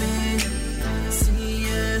 baby. See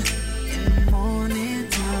ya in the morning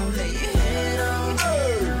time. Lay your head on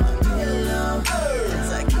my pillow.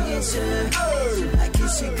 As I kiss you, I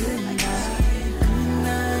kiss you good night.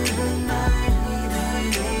 Good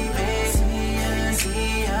night, baby.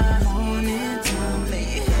 See ya, morning time.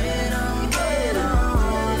 Lay your head on.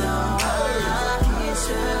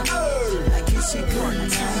 I kiss you good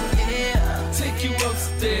night. Yeah. Take you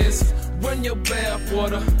upstairs, run your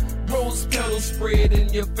bathwater. Rose petals spread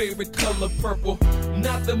in your favorite color, purple.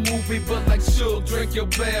 Not the movie, but like she'll drink your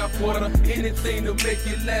bathwater. Anything to make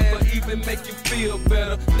you laugh or even make you feel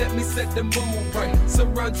better. Let me set the mood right.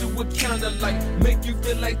 Surround you with candlelight. Make you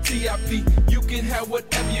feel like T.I.P. You can have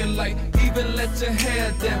whatever you like. Even let your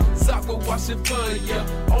hair down. Sock will wash it for you.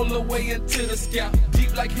 All the way into the scalp.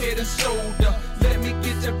 Deep like head and shoulder. Let me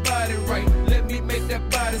get your body right. Let me make that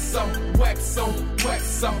body soft. Wax on,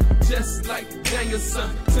 wax off. Just like Danielson.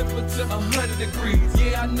 Temperature 100 degrees.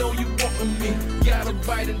 Yeah, I know you want me. Gotta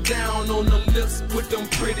bite it down on the lips with them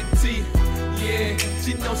pretty teeth. Yeah,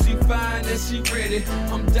 she know she fine and she ready.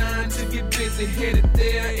 I'm dying to get busy. Headed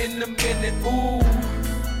there in a minute. Ooh,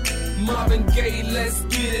 Marvin Gaye, let's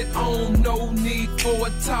get it on. No need for a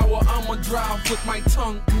tower. I'ma drive with my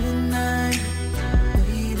tongue. Good night,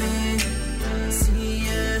 baby. See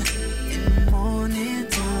ya in the morning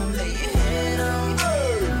time. Lay your head on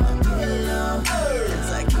my pillow.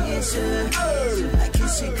 As I kiss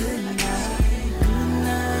you good night.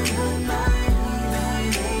 Good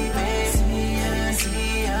night, baby.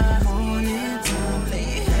 See ya, morning time.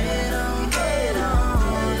 Lay your head on.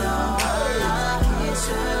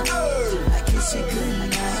 I kiss you good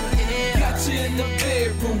night. Yeah. Got you in the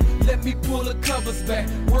bedroom. Let me pull the covers back.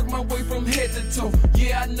 Work my way from head to toe.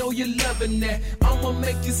 Yeah, I know you're loving that. I'ma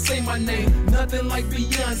make you say my name. Nothing like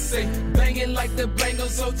Beyonce. Banging like the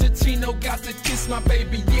bangles. Oh, Chino got to kiss my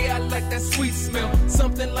baby. Yeah, I like that sweet smell.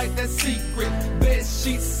 Something like that secret. Bed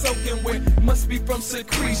sheets soaking wet. Must be from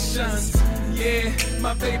secretions. Yeah,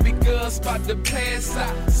 my baby girl's about to pass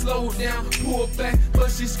out. Slow down, pull back.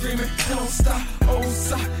 But she's screaming, don't stop. Oh,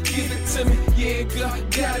 stop, give it to me. Yeah, girl,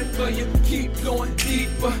 got it for you. Keep going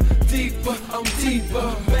deeper. Deeper, I'm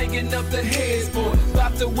deeper. Banging up the headboard,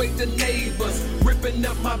 about to wake the neighbors. Ripping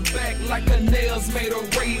up my back like her nails made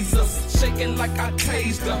of razors. Shaking like I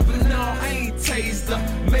tased her, but no, I ain't tased her.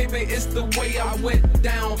 Maybe it's the way I went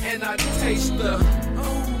down and I taste her.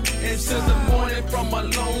 Until the morning from a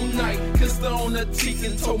long night. Kissed her on the cheek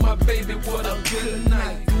and told my baby what a good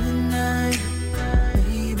night. Good night,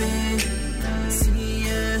 baby. See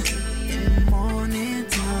ya in the morning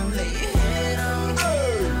time. Lay your head on.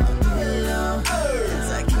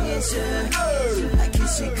 As I kiss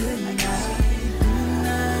you good night.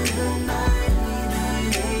 Good night,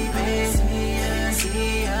 baby.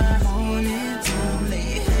 See ya, morning time.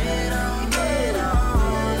 Lay your head on.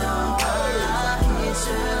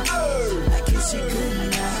 I kiss you good night.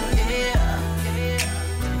 Yeah.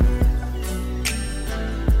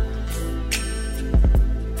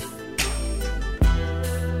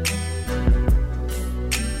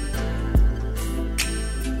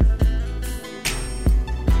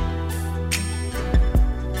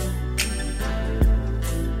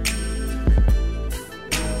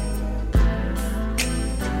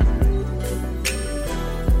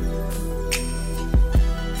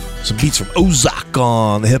 Some beats from Ozak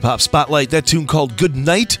on the Hip Hop Spotlight. That tune called Good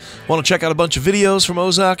Night. Want to check out a bunch of videos from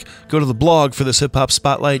Ozak? Go to the blog for this Hip Hop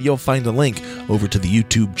Spotlight. You'll find a link over to the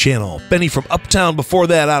YouTube channel. Benny from Uptown before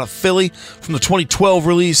that out of Philly from the 2012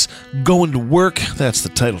 release Going to Work. That's the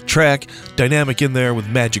title track. Dynamic in there with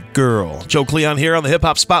Magic Girl. Joe Cleon here on the Hip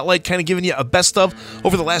Hop Spotlight, kind of giving you a best of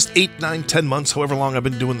over the last 8, 9, 10 months, however long I've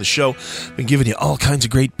been doing the show. Been giving you all kinds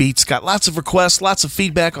of great beats. Got lots of requests, lots of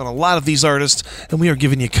feedback on a lot of these artists, and we are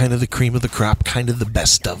giving you kind of the cream of the crop, kind of the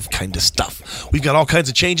best of kind of stuff. We've got all kinds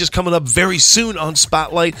of changes coming up very soon on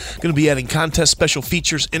Spotlight. Going to be adding contests, special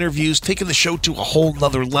features, interviews, taking the show to a whole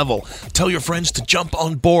nother level. Tell your friends to jump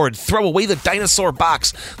on board. Throw away the dinosaur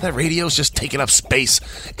box. That radio's just taking up space.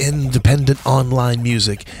 Independent online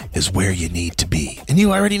music is where you need to be. And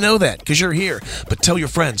you already know that because you're here. But tell your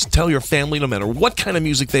friends, tell your family, no matter what kind of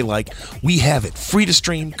music they like, we have it. Free to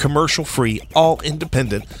stream, commercial free, all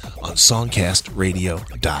independent on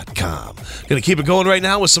songcastradio.com. Gonna keep it going right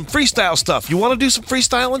now with some freestyle stuff. You want to do some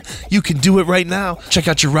freestyling? You can do it right now. Check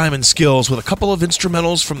out your rhyming skills with a couple of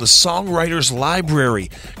instrumentals from the Songwriters library,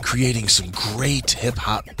 creating some great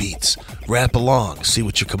hip-hop beats. Rap along, see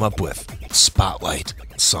what you come up with. Spotlight,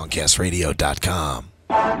 songcastradio.com.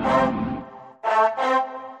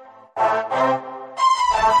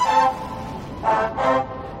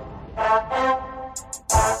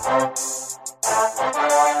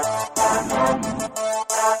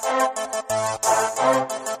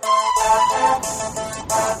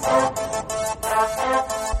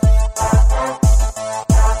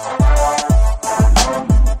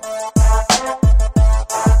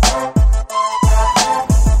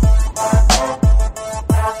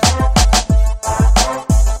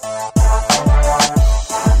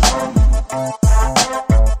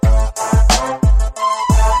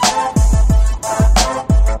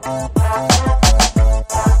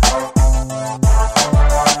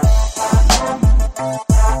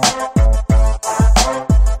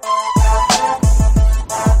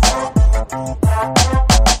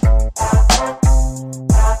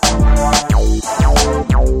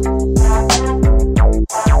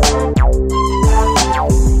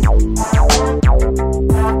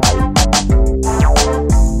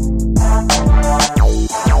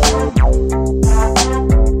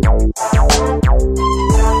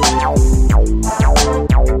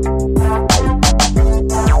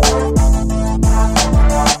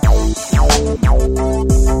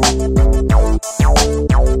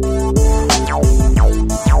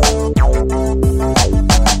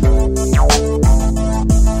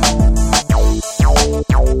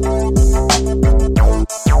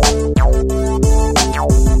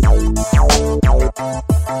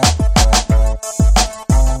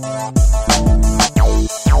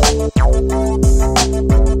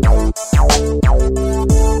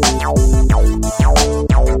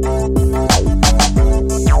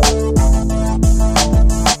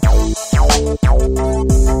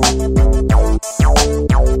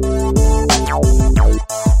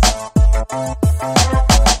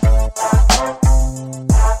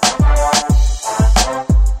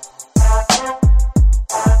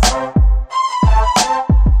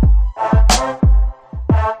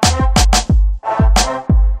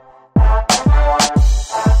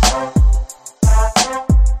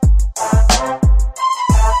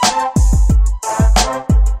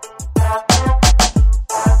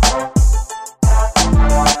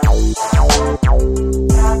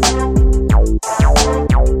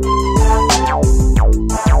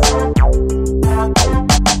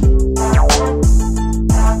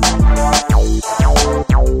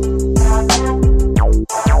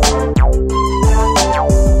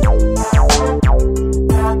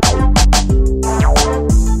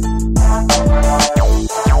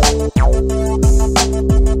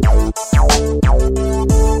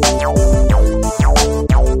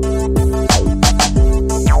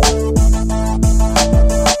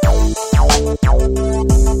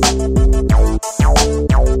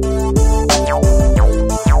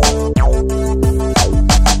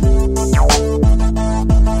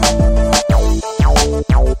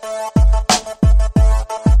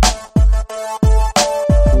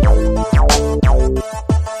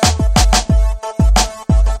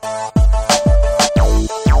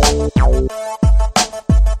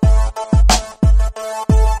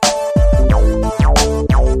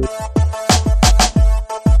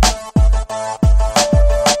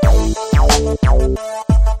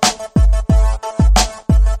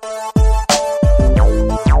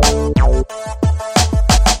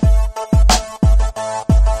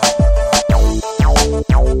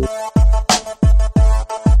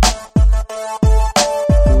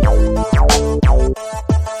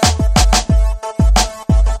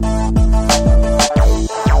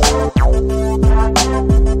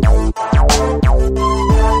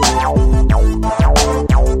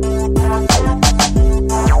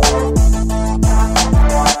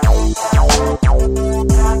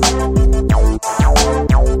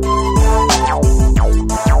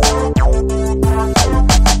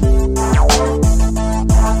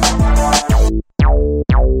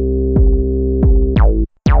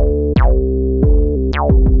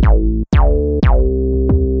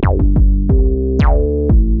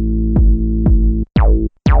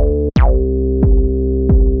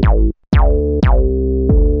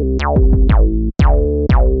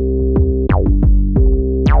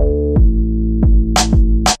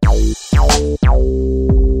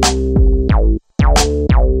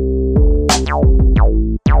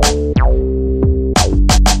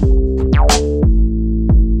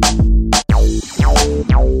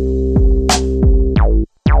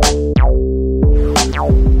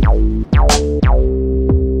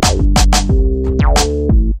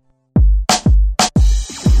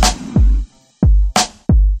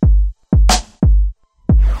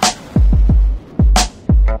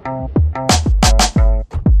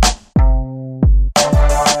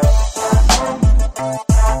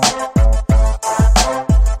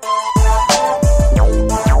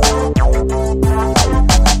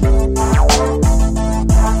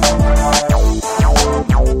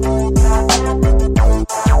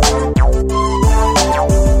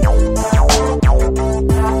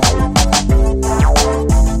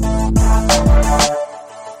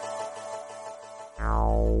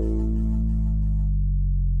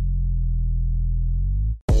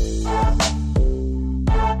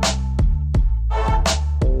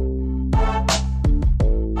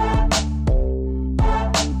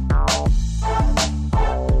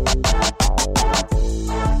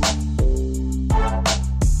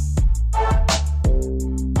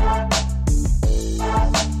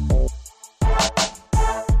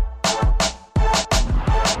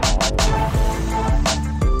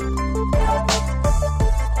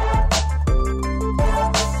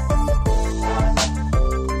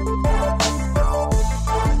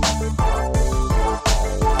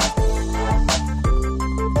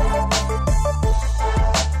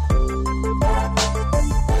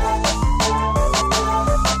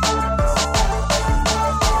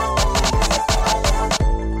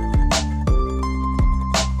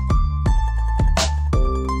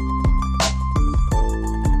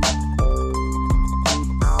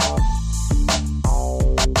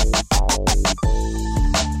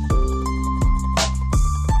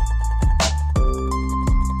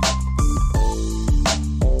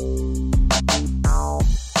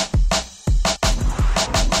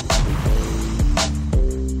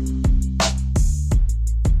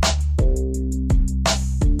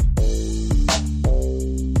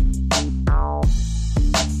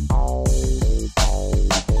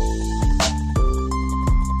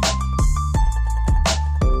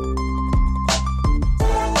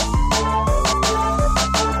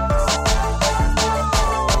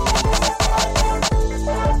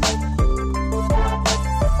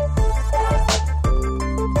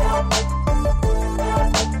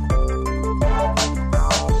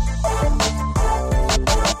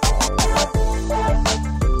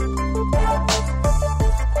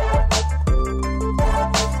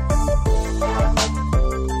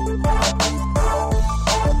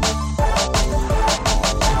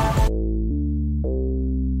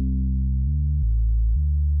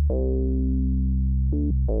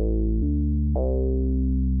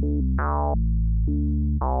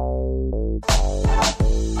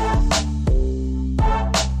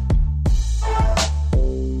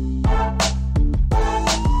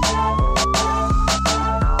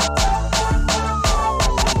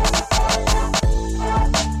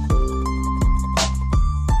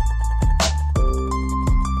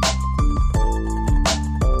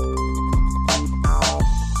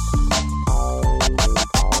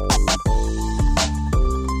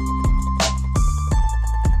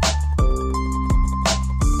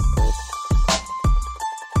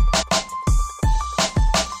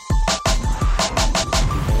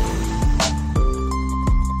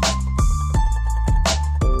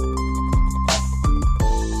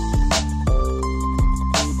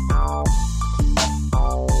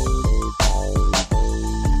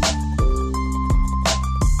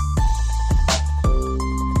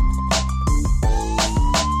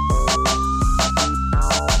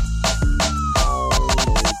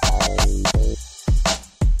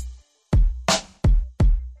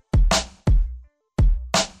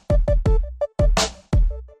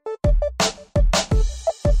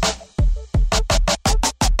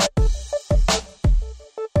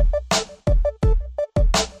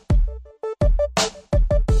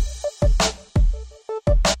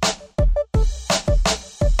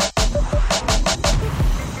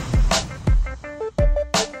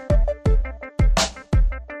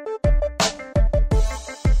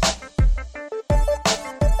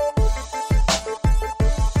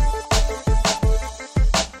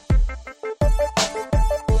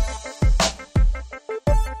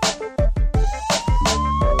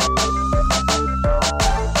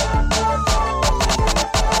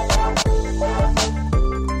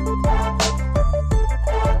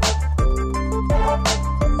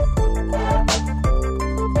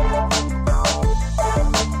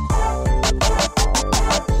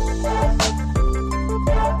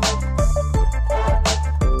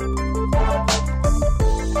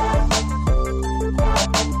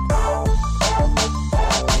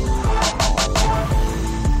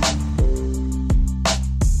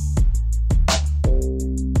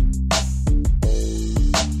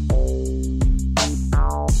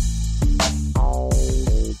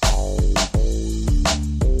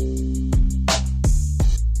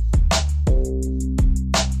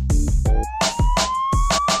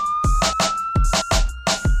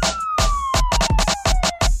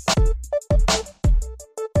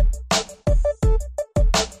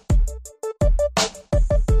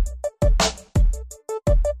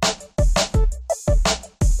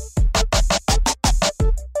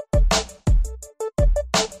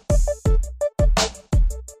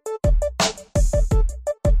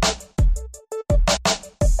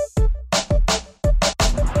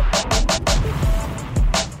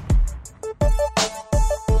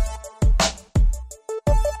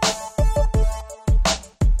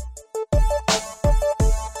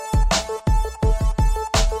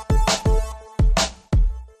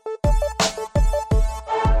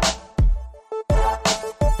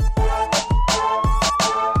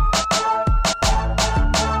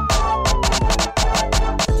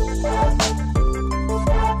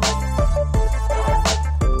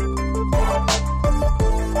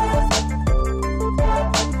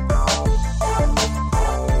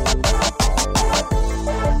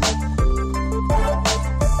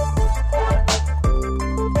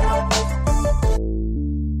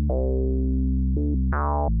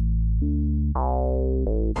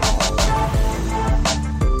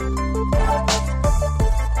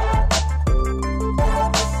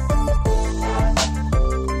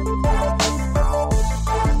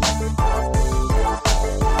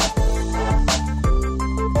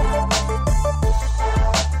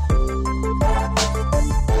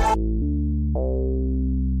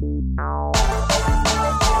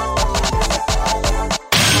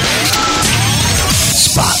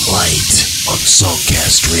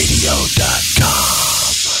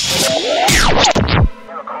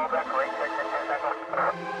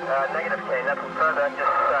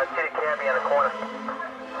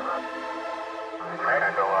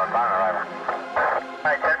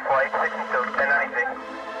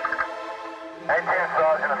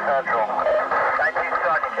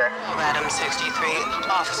 Madam 63,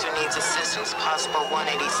 officer needs assistance, possible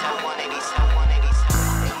 187.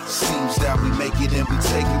 Seems that we make it and we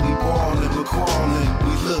take it, we ballin', we're crawling.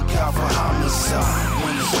 We look out for homicide.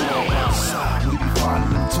 When it's all outside, we be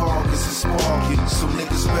finding them targets and sparking. So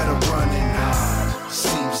niggas better run and hide.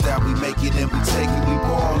 Seems that we make make it and we take it, we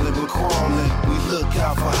ballin', we're crawling. We look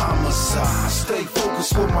out for homicide. Stay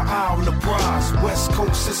focused with my eye on the prize. West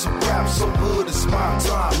Coast is a rap, so hood is my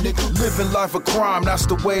time, nigga. Living life of crime, that's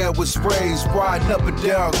the way I was raised. Riding up and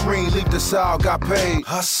down green, leave the south, got paid.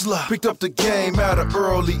 Hustler, picked up the game at an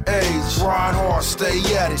early age. Grind hard, stay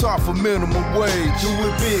at it. Talk for minimum wage. Do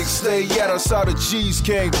it big, stay at us. How the G's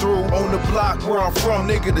came through. On the block where I'm from,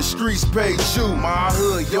 nigga, the streets paid you. My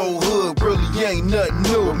hood, your hood, really ain't nothing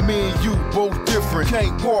new. But me and you both different.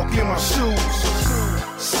 Can't walk in my shoes.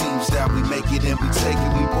 Seems that we make it and we take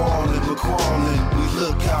it, we ballin', we're crawling. We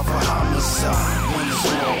look out for homicide. When it's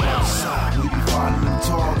all outside, we be finding them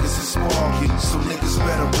targets and sparking, so niggas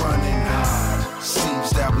better run and hide.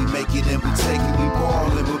 Seems that we make it and we take it, we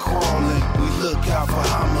ballin', we're crawling. We look out for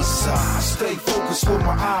homicide. Stay focused with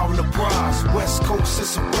my eye on the prize. West Coast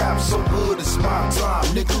is a rap, so hood is my time,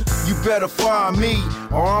 nigga. You better find me,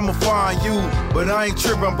 or I'ma find you. But I ain't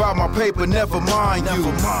trippin' about my paper, never mind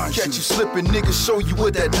you. Catch you slippin', nigga, show you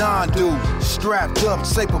what that 9 do. Strapped up,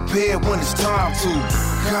 stay prepared when it's time to.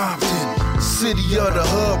 Compton, city of the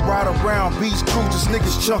hub, right around Beach Cruisers,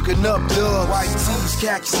 niggas chunking up dubs. White tees,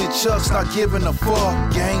 khakis, and chucks, not giving a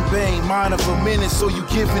fuck. Gang bang, mind of a minute, so you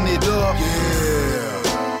giving it up.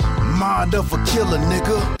 Yeah, mind of a killer,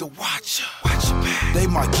 nigga. The Watcher, watch your back. They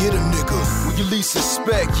might get a nigga. When you least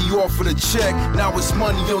suspect, he offered a check. Now it's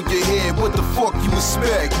money on your head, what the fuck you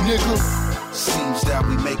expect, nigga? Seems that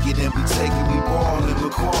we make it and we take it, we ballin', we're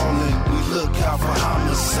crawling. We look out for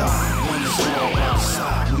homicide. When it's all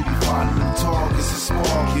outside, we be finding them targets and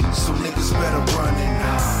sparking, so niggas better run and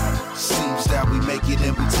hide. Seems that we make it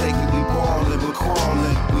and we take it, we ballin', we're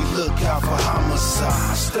crawling. We look out for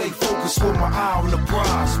homicide. Stay focused with my eye on the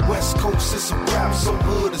prize. West Coast is a rap, so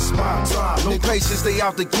hood is my time. No patience, they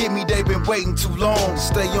out to get me, they been waiting too long.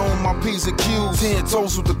 Stay on my P's and Q's, 10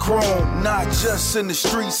 toes with the chrome. Not just in the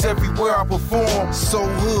streets, everywhere I perform. So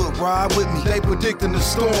hood, ride with me, they predicting the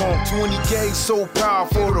storm. 20K so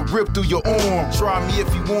powerful to rip through your arm. Try me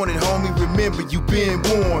if you want it, homie, remember you been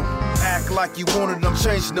warned. Act like you wanted, I'm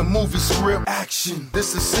changing the movie script. Action,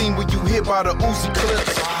 this is scene where you hit by the Uzi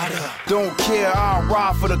clips. Don't care, I'll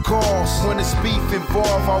ride for the cause. When it's beef involved,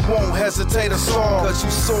 I won't hesitate to solve. Cause you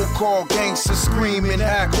so-called gangsters screaming,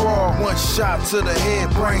 act raw. One shot to the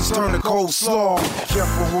head, brains turn to cold slaw.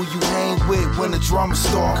 Careful who you hang with when the drama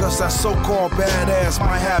start. Cause that so-called badass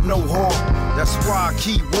might have no heart. That's why I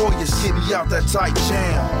keep warriors get me out that tight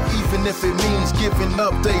jam. Even if it means giving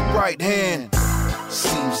up they right hand.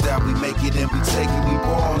 Seems that we make it and we take it, we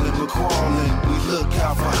ballin', we're crawling. We look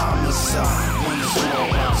out for homicide. When it's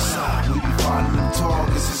all outside, we be finding them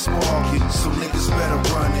targets and sparking, so niggas better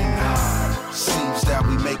run and hide. Seems that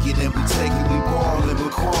we make it and we take it, we ballin',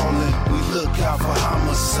 we're crawling. We look out for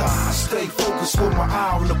homicide. Stay focused with my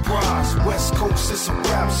eye on the prize. West Coast is a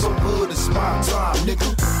rap, so hood is my time,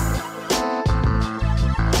 nigga.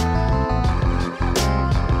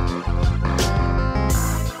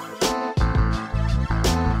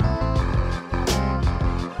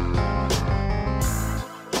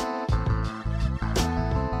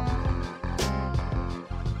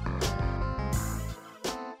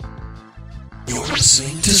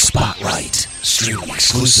 Listening to Spotlight, streaming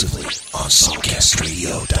exclusively on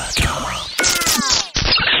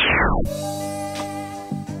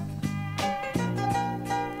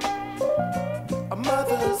songcastradio.com. A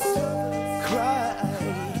mother's cry.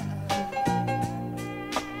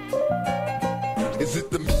 Is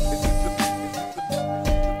it the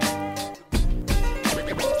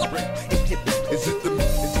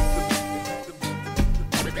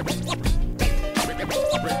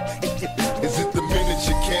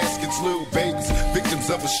little babies, victims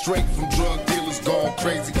of a straight from drug dealers gone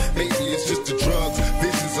crazy. Maybe it's just the drugs,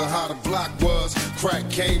 visions of how the block was. Crack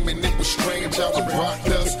came and it was strange how it rocked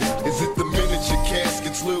us. Is it the miniature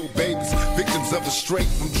caskets, little babies, victims of a straight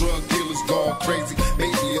from drug dealers gone crazy.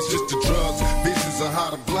 Maybe it's just the drugs, visions of how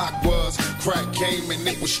the block was. Crack came and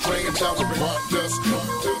it was strange how it rocked us.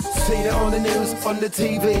 Seen it on the news, on the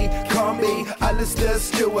TV. Can't be Alistair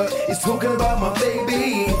Stewart. He's talking about my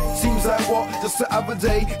baby. Seems like what? Just the other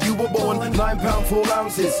day you were born. £9 4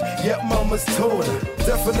 ounces. Yet mama's torn.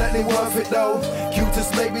 Definitely worth it though.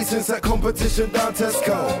 Cutest baby since that competition down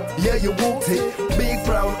Tesco. Yeah, you walked it. Big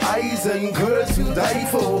brown eyes and curves you die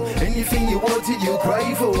for. Anything you wanted, you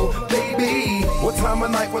crave for, baby. What time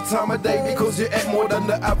of night? What time of day? Because you ate more than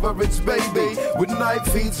the average baby. With night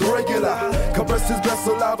feeds regular. Caress his best,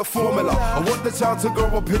 allow the formula. I want the child to grow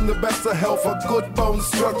up in the best of health, a good bone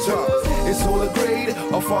structure. It's all agreed,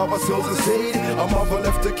 a father sows a seed, a mother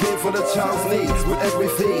left a kid for the child's needs with every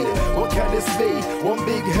feed. What can this be? One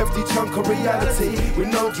big hefty chunk of reality with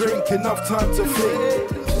no drink, enough time to feed.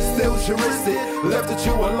 still she risked it. Left to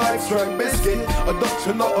chew on life's drag biscuit.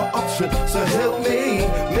 Adoption not an option, so help me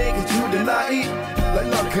make it you delight. Like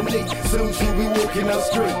luckily, soon she'll be walking down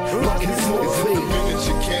street, rocking small feet.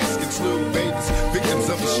 Miniature caskets, little babies, victims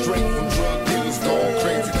of a straight from drug dealers gone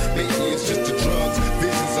crazy. Maybe it's just the drugs,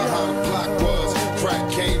 visions of how the block was. Crack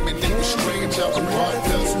came and it was strange how the rock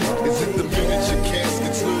does. Is it the miniature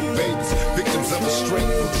caskets, little babies, victims of a straight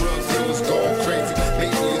from drug dealers gone crazy.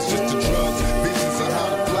 Maybe it's just the drugs, visions of how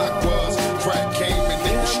the block was. Crack came and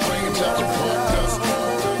it was strange how the rock does.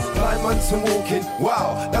 9 months and walking,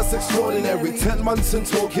 wow, that's extraordinary. 10 months and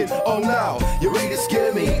talking, oh now, you really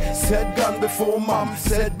scare me. Said gun before mom,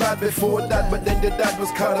 said bad before dad, but then the dad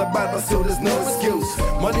was kinda bad, but still there's no excuse.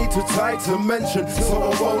 Money too tight to mention,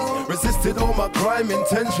 so I won't. Resisted all my crime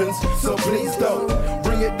intentions, so please don't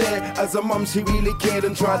bring it there. As a mom, she really cared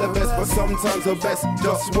and tried her best, but sometimes her best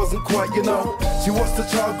just wasn't quite, you know. She watched the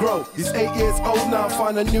child grow, he's 8 years old now,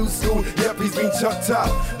 find a new school, yep, he's been chucked out.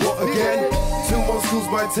 What again? 2 more schools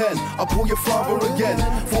by 10, I'll pull your father again.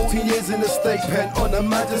 14 years in the state pen on Her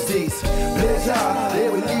Majesty's pleasure. They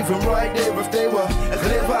would leave him right there if they were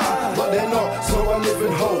clever, but they're not, so I live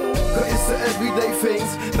in hope. Cause it's the everyday things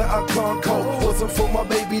that I can't cope. Wasn't for my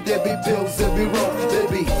baby, there'd be bills, there'd be road, there'd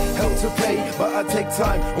be hell to pay. But I take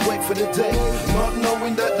time and wait for the day, not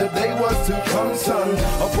knowing that the day was to come, son.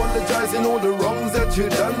 Apologizing all the wrongs that you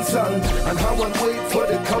done, son, and how I wait for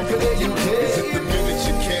the company you gave. Is it the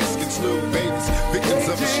miniature caskets, little babies, victims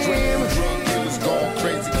of a straight from drug dealers gone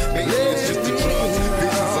crazy. Maybe it's just the drugs,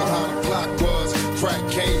 visions of how the block was. Crack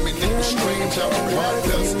came and it was strange how the rock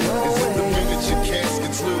does. Is it the miniature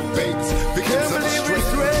caskets, little babies, victims of a straight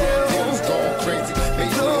from drug dealers gone crazy.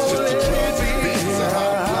 Maybe it's just the drugs, visions of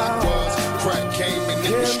how the block was. Crack came and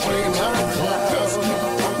it was strange how the rock does.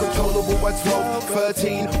 Uncontrollable by 12,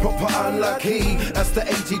 13, proper unlucky. That's the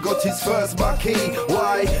age he got his first bucky.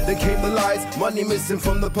 Why? Then came the lies, money missing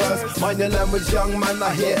from the purse. Mind your language, young man,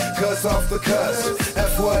 I hear curse after curse.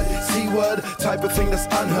 F-word, C-word, type of thing that's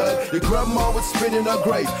unheard. Your grandma was spinning her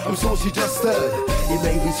grave, I'm sure she just stirred. It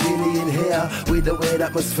may be chilly in here, with the weird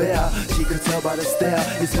atmosphere. She could tell by the stare,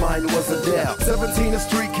 his mind wasn't there. 17, a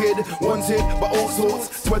street kid, wanted by all sorts.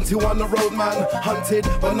 21, a road man, hunted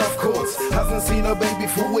but enough courts. Hasn't seen her baby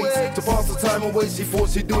for weeks. To pass the time away, she thought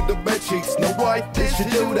she'd do the bed sheets. Now why did she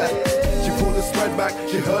do that? She pulled the spread back,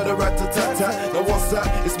 she heard her rat-a-tat-tat. Now what's that?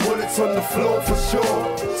 It's bullets on the floor for sure.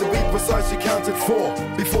 To be precise, she counted 4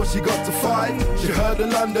 before she got to 5. She heard the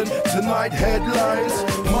London Tonight headlines.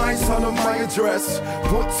 My son on my address,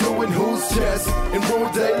 put 2 in whose chest? In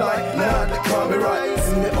broad daylight, nah, that can't be right.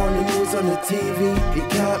 Seen it on the news, on the TV, it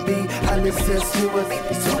can't be. Alice says she was,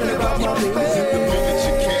 he's talking about my music. The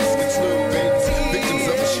miniature caskets, little babies, victims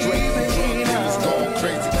of a straight from drug dealers gone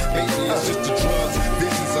crazy. Maybe it's just the drugs,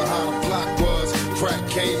 visions of how the block was. Crack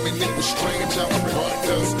came and it was strange how the rock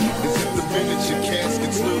does. Is it the miniature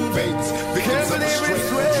caskets, little babies, victims of a straight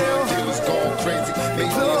from drug dealers gone crazy.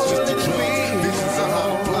 Maybe it's just the drugs, visions of how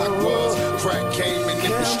the block was. Crack came and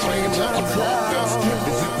it was strange how the rock does.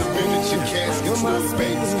 Is it the miniature caskets, little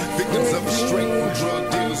babies, victims of a straight from drug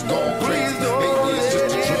dealers gone crazy. Maybe it's just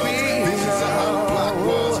the drugs, visions of how the block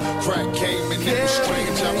was. Crack came and it was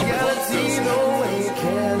strange how the rock does.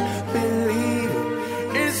 Can't believe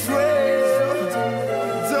it's real.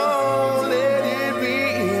 Don't let it be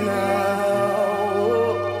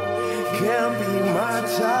now. Can't be my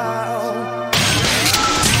child.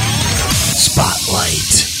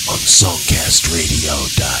 Spotlight on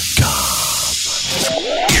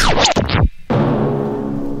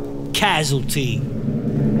Songcastradio.com. Casualty.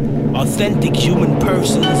 Authentic human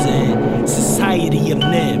persons and society of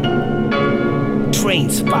them.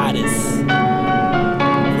 Trainspotters.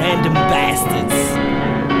 Random bastards.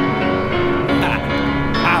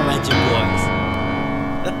 Holla at your boys.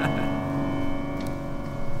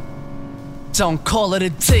 Don't call it a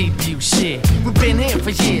debut shit. We've been here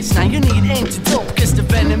for years, now you need antidote, cause the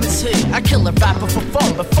venom is here. I kill a rapper for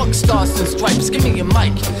fun, but fuck stars and stripes. Give me a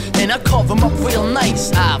mic, and I carve them up real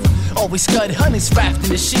nice. I've always got honeys wrapped in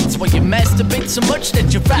the sheets, while you masturbate so much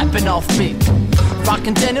that you're rapping off beat.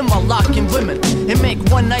 Rockin' denim while locking women, and make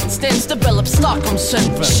one night stands develop Stockholm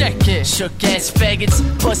syndrome. Check it, shook ass faggots,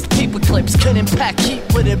 bust paper clips, couldn't pack heat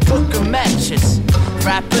with a book of matches.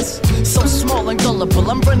 Rappers, so small and gullible,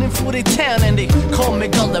 I'm running through the town and they call me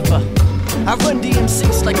Gulliver. I run the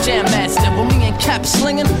MCs like Jam Master, when we ain't cap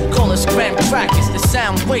slinging, call us Grand Crackers. The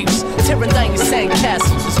sound waves, tearing down your sand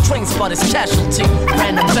castles. This Trainspotters casualty,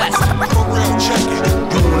 random bastard. For real, check it,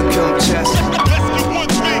 you wanna come test it?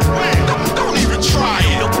 Don't even try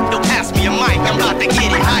it. Don't ask me a mic, I'm about to get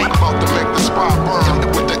it hype. I'm about to make the spot burn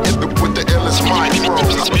with the illest mic.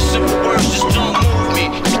 Simple words just don't move me.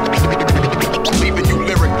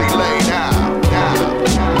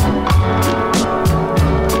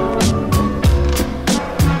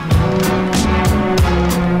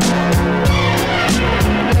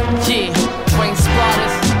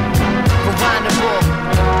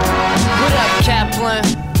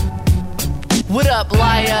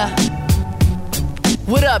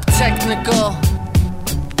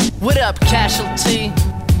 see.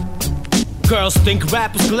 Girls think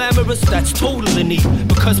rap is glamorous, that's totally neat.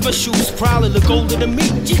 Because my shoes probably look older than me.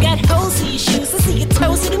 You got holes in your shoes, I see your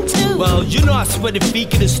toes in them too. Well, you know I sweated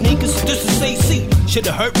feet in the sneakers. This is AC.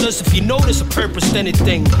 Should've hurt less if you notice a purpose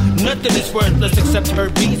anything. Nothing is worthless except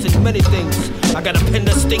herpes and many things. I got a pen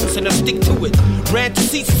that stinks and I stick to it. Ran to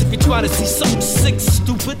seats if you try to see something sick,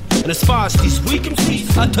 stupid. And as far as these weak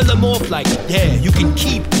MCs, I tell them off like, yeah, you can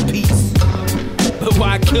keep peace. But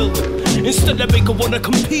why kill them? Instead I make her wanna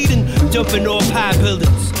compete and jumping off high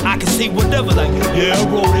buildings. I can say whatever like, yeah, I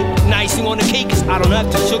wrote it. And icing on the cake cause I don't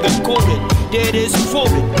have to sugarcoat it. There it is,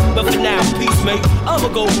 quoted. But for now, peace, mate. I'ma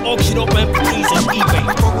go auction up MP3s on eBay.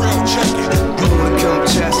 For real, check it. You wanna come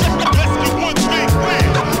test it?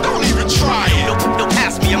 Don't even try it. Don't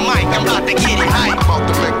ask me a mic, I'm about to get it hype. About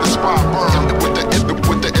to make the spot burn with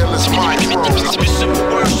the illest mic. Simple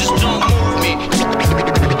words just don't move me.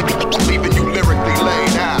 Leaving you lyrically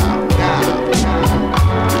laid out.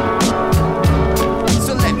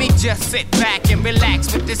 So let me just sit back and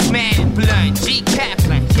relax with this man blunt. G.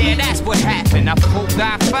 Kaplan, yeah, that's what happened. I pulled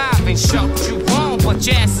I-5 and showed you wrong, but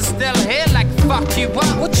your ass is still here like fuck you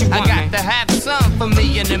want. What you want, I got to have some for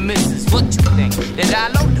me and the missus. What you think? Did I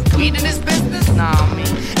load the weed in this business? Nah, me.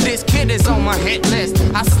 This kid is on my hit list.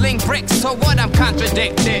 I sling bricks, so what? I'm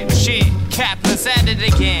contradicting. Shit, Kaplan's at it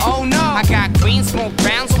again. Oh no, I got green smoke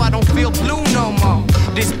brown, so I don't feel blue no more.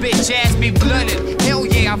 This bitch ass be blunted. Hell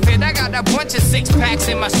yeah, I'm fit. I got a bunch of 6-packs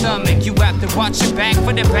in my stomach. You have to watch your back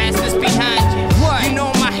for the bastards behind you. What? You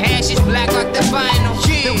know my hash is black like the vinyl.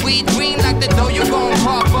 Yeah. The weed green like the dough you gon'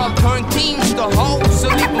 hop up. Turn teams to hoes, so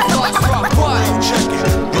leave them fast rock. What? Check it.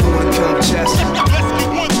 You wanna come test it?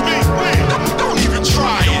 Don't even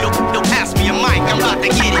try it. Don't ask me a mic, I'm about to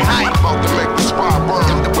get it hype. About to make the spot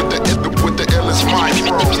burn with the illest mic.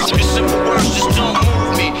 Simple words just don't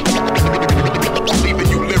move me. Leaving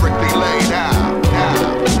you lyrically laid out.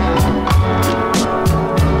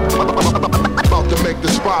 About to make the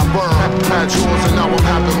spot burn. Had yours and now I'm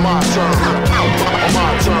having my turn.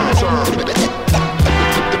 My turn.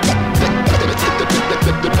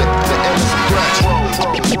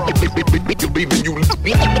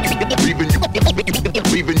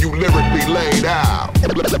 Leaving you lyrically laid out.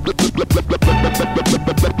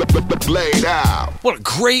 Laid out. What a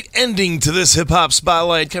great ending to this hip-hop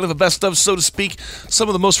spotlight. Kind of a best of, so to speak. Some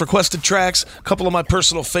of the most requested tracks, a couple of my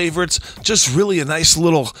personal favorites. Just really a nice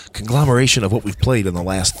little conglomeration of what we've played in the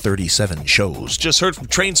last 37 shows. Just heard from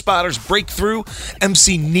Trainspotters, Breakthrough,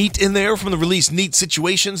 MC Neat in there from the release Neat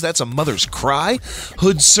Situations. That's a Mother's Cry.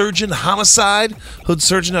 Hood Surgeon, Homicide. Hood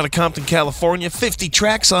Surgeon out of Compton, California. 50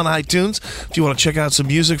 tracks on iTunes. If you want to check out some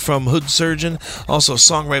music from Hood Surgeon. Also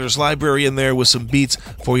Songwriters Library in there with some beats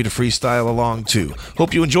for you to freestyle along to.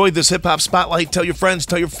 Hope you enjoyed this hip-hop spotlight. Tell your friends,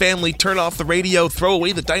 tell your family, turn off the radio, throw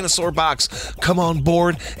away the dinosaur box, come on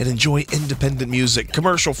board and enjoy independent music.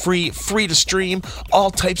 Commercial free, free to stream, all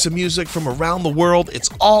types of music from around the world. It's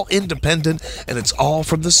all independent and it's all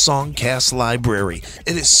from the Songcast Library.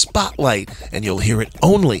 It is Spotlight and you'll hear it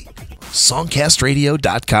only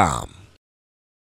songcastradio.com.